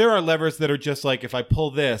 Because there are levers that are just like, if I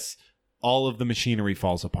pull this, all of the machinery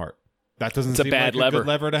falls apart. That doesn't seem like a good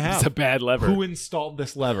lever to have. It's a bad lever. Who installed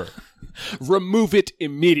this lever? Remove it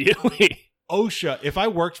immediately. OSHA. If I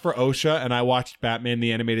worked for OSHA and I watched Batman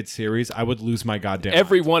the Animated Series, I would lose my goddamn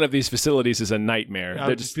Every mind. one of these facilities is a nightmare.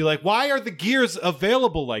 I'd just be like, why are the gears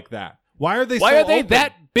available like that? Why are they open?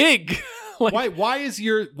 that big? Why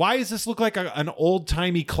does this look like an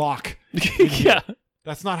old-timey clock? Yeah.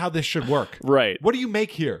 That's not how this should work. Right. What do you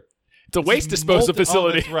make here? It's a waste disposal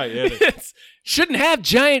facility. Oh, that's right. It shouldn't have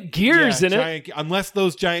giant gears in it. Unless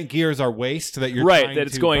those giant gears are waste that you're right, trying that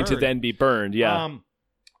it's to going burn. to then be burned. Yeah.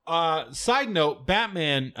 Side note,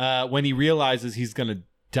 Batman, when he realizes he's going to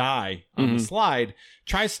die on the slide,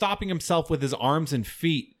 tries stopping himself with his arms and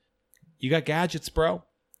feet. You got gadgets, bro?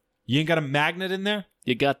 You ain't got a magnet in there?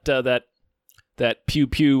 You got that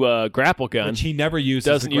pew-pew grapple gun. Which he never uses.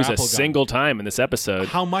 Doesn't use a single time in this episode.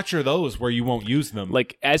 How much are those where you won't use them?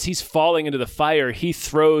 Like, as he's falling into the fire, he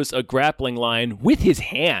throws a grappling line with his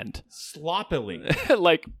hand. Sloppily.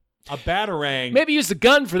 Like... A batarang. Maybe use the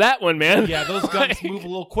gun for that one, man. Yeah, those guns move a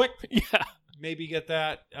little quick. Yeah. Maybe get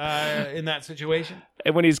that in that situation.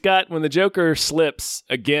 And when the Joker slips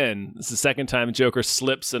again, this is the second time the Joker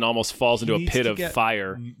slips and almost falls into a pit of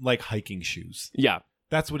fire. Like hiking shoes. Yeah.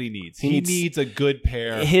 That's what he needs. He needs a good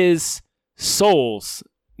pair. His soles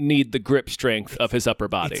need the grip strength of his upper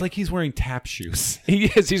body. It's like he's wearing tap shoes. He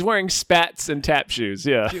is. He's wearing spats and tap shoes.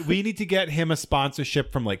 Yeah. We need to get him a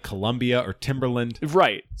sponsorship from like Columbia or Timberland.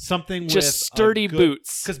 Right. Something just with sturdy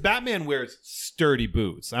boots. Because Batman wears sturdy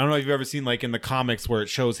boots. I don't know if you've ever seen like in the comics where it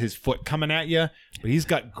shows his foot coming at you, but he's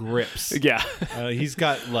got grips. Yeah. He's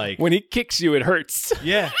got like... When he kicks you, it hurts.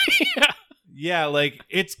 Yeah. Yeah. Yeah, like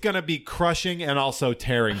it's going to be crushing and also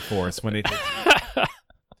tearing force when it hits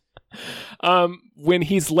you. When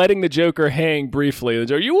he's letting the Joker hang briefly, the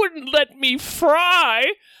Joker, you wouldn't let me fry.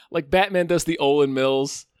 Like Batman does the Olin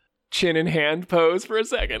Mills chin in hand pose for a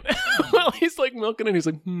second. While he's like milking it, he's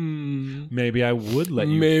like, Maybe I would let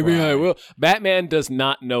you Maybe fry. I will. Batman does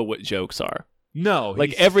not know what jokes are. No.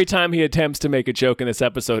 Like every time he attempts to make a joke in this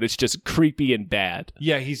episode, it's just creepy and bad.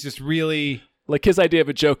 Yeah, he's just really... Like his idea of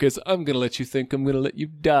a joke is, I'm going to let you think I'm going to let you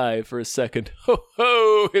die for a second. Ho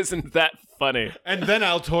ho, isn't that funny? And then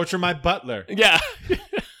I'll torture my butler. Yeah.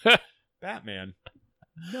 Batman.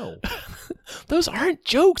 No. Those aren't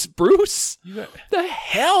jokes, Bruce. The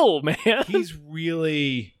hell, man? He's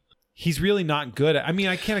really not good at... I mean,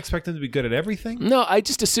 I can't expect him to be good at everything. No, I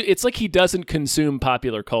just assume... It's like he doesn't consume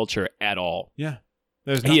popular culture at all. Yeah.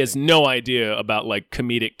 He has no idea about like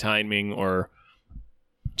comedic timing or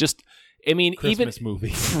just... I mean, Christmas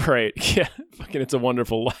movie. Right. Yeah. Fucking It's a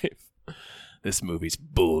Wonderful Life. This movie's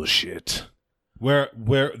bullshit. Where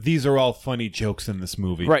these are all funny jokes in this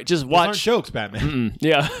movie. Right. Just watch. Those aren't jokes, Batman.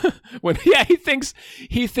 Yeah.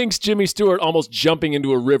 He thinks Jimmy Stewart almost jumping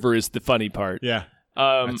into a river is the funny part. Yeah.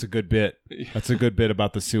 That's a good bit. That's a good bit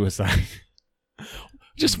about the suicide.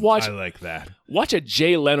 Just watch. I like that. Watch a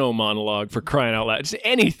Jay Leno monologue for crying out loud. Just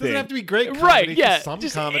anything. Doesn't have to be great comedy. Right, yeah.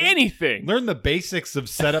 Just comedy. Anything. Learn the basics of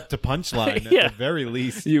setup to punchline Yeah. at the very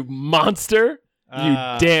least. You monster. You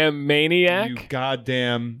damn maniac. You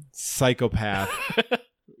goddamn psychopath.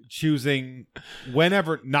 Choosing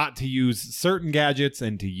whenever not to use certain gadgets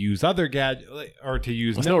and to use other gadgets, or to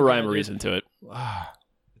use... There's no rhyme or reason to it.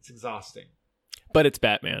 It's exhausting. But it's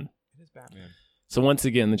Batman. It is Batman. So once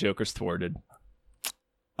again, the Joker's thwarted.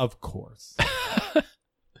 Of course.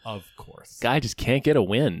 Of course. Guy just can't get a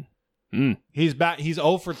win. He's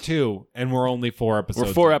 0 for 2, and we're only 4 episodes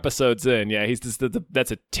We're 4 in. episodes in. Yeah, he's just that's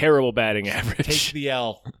a terrible batting average. Take the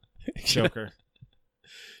L, Joker.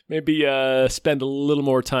 Maybe spend a little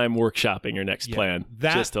more time workshopping your next plan.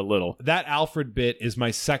 Just a little. That Alfred bit is my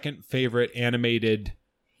second favorite animated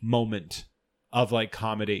moment of like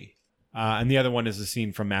comedy. And the other one is a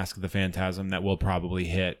scene from Mask of the Phantasm that will probably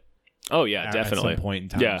hit. Oh yeah, definitely. At some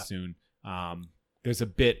point in time soon. There's a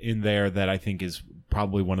bit in there that I think is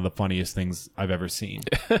probably one of the funniest things I've ever seen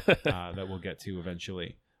that we'll get to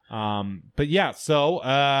eventually. But yeah, so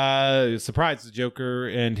surprise, the Joker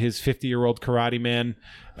and his 50-year-old karate man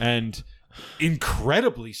and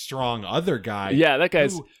incredibly strong other guy. Yeah, that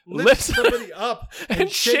guy's who lifts somebody up and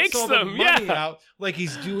shakes all them. the money out like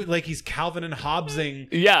he's Calvin and Hobbesing.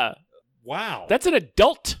 Yeah. Wow. That's an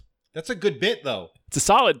adult. That's a good bit, though. It's a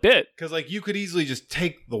solid bit. Because, like, you could easily just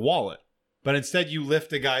take the wallet, but instead you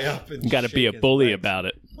lift a guy up and you got to be a his bully legs. About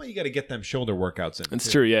it. Well, you got to get them shoulder workouts in. It's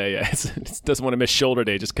too. true, yeah. It doesn't want to miss shoulder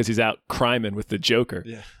day just because he's out criming with the Joker.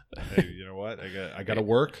 Yeah. Hey, you know what? I got to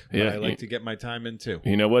work. But I like to get my time in too.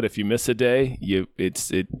 You know what? If you miss a day, you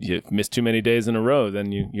miss too many days in a row,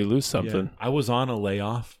 then you lose something. Yeah. I was on a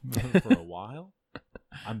layoff for a while.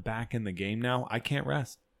 I'm back in the game now. I can't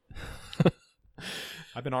rest.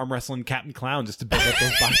 I've been arm wrestling Captain Clown just to build up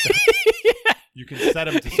those biceps. Yeah. You can set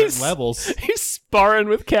him to certain levels. He's sparring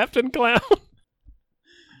with Captain Clown.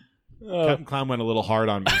 Captain Clown went a little hard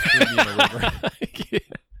on me. Threw me in a river. Yeah.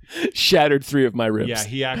 Shattered 3 of my ribs. Yeah,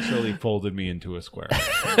 he actually folded me into a square.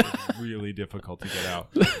 It was really difficult to get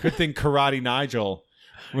out. Good thing Karate Nigel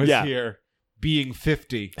was here being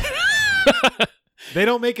 50. They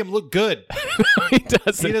don't make him look good. He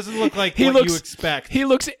doesn't. He doesn't look like you expect. He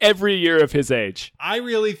looks every year of his age. I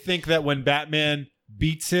really think that when Batman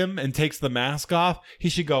beats him and takes the mask off, he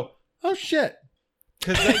should go, "Oh shit,"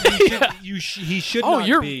 because he should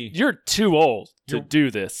not be. You're too old to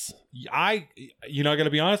do this. I got to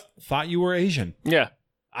be honest. Thought you were Asian. Yeah,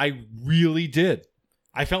 I really did.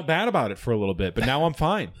 I felt bad about it for a little bit, but now I'm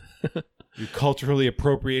fine. You culturally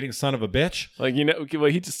appropriating son of a bitch. Like,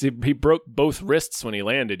 he broke both wrists when he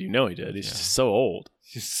landed. He did. He's just so old.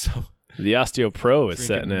 Just so the osteopro is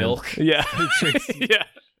setting in. Milk. Yeah. Yeah.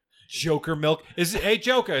 Joker milk. Hey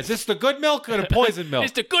Joker, is this the good milk or the poison milk?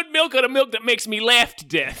 It's the good milk or the milk that makes me laugh to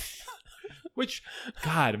death. Which,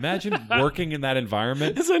 God, imagine working in that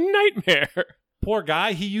environment. It's a nightmare. Poor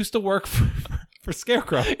guy. He used to work for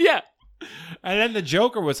Scarecrow. Yeah. And then the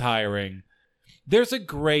Joker was hiring. There's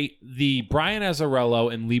the Brian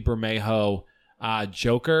Azzarello and Lee Bermejo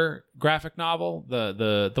Joker graphic novel,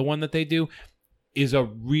 the one that they do, is a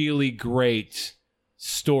really great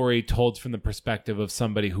story told from the perspective of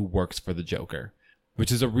somebody who works for the Joker,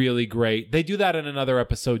 which is a really great. They do that in another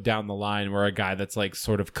episode down the line where a guy that's like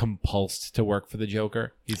sort of compulsed to work for the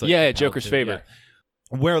Joker. He's like Joker's favorite.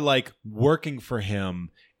 Yeah. Where like working for him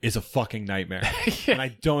is a fucking nightmare, and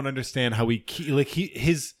I don't understand how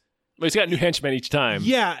he's got new henchmen each time.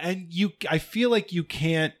 Yeah, and I feel like you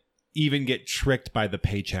can't even get tricked by the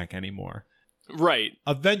paycheck anymore. Right.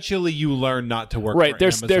 Eventually, you learn not to work. Right. For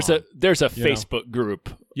there's Amazon, a Facebook group.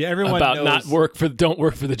 Yeah, everyone about knows, don't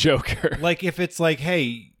work for the Joker. Like if it's like,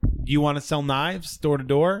 hey, you want to sell knives door to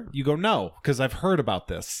door? You go no, because I've heard about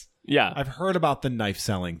this. Yeah, I've heard about the knife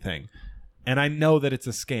selling thing, and I know that it's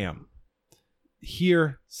a scam.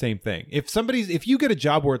 Here, same thing. If you get a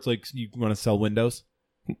job where it's like you want to sell windows.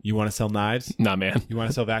 You want to sell knives? Nah, man. You want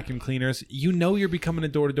to sell vacuum cleaners? You're becoming a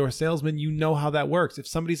door-to-door salesman. You know how that works. If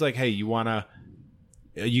somebody's like, hey, you got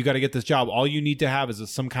to get this job. All you need to have is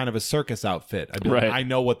some kind of a circus outfit. I'd be like, I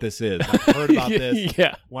know what this is. I've heard about this.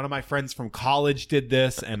 Yeah. One of my friends from college did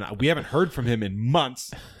this, and we haven't heard from him in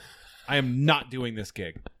months. I am not doing this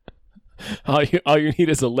gig. All you need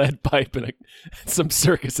is a lead pipe and some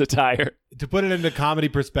circus attire. To put it into comedy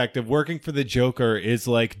perspective, working for the Joker is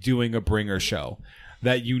like doing a bringer show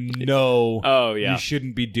that you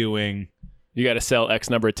shouldn't be doing. You got to sell X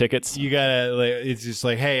number of tickets. You got to, it's just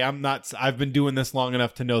like, hey, I've been doing this long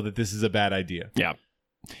enough to know that this is a bad idea. Yeah.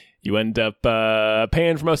 You end up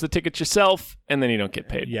paying for most of the tickets yourself, and then you don't get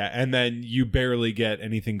paid. Yeah, and then you barely get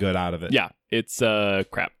anything good out of it. Yeah, it's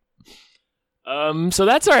crap. So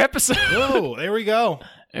that's our episode. Oh, there we go.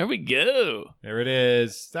 There we go. There it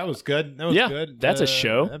is. That was good. Good. That's a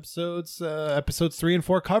show. Episodes 3 and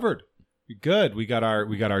 4 covered. Good. We got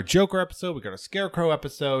our Joker episode. We got our Scarecrow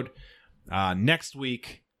episode. Next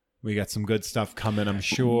week we got some good stuff coming. I'm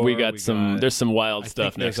sure there's some wild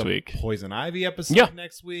stuff next week. Poison Ivy episode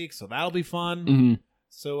next week, so that'll be fun. Mm-hmm.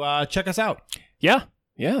 So check us out. Yeah.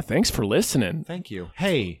 Thanks for listening. Thank you.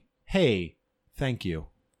 Hey. Thank you.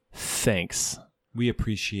 Thanks. We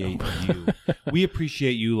appreciate you. We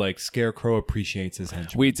appreciate you like Scarecrow appreciates his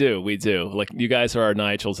henchmen. We do. Like, you guys are our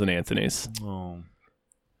Nigels and Anthonys. Oh.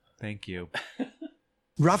 Thank you.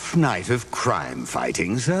 Rough night of crime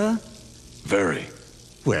fighting, sir? Very.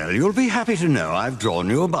 Well, you'll be happy to know I've drawn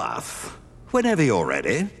you a bath. Whenever you're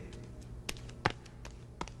ready.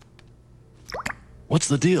 What's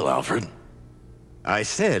the deal, Alfred? I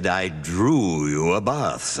said I drew you a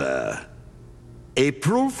bath, sir.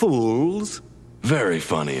 April Fools? Very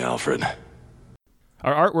funny, Alfred.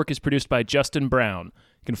 Our artwork is produced by Justin Brown.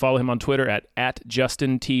 You can follow him on Twitter at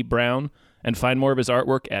Justin T. Brown and find more of his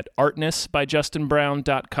artwork at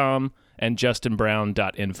artnessbyjustinbrown.com and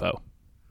justinbrown.info.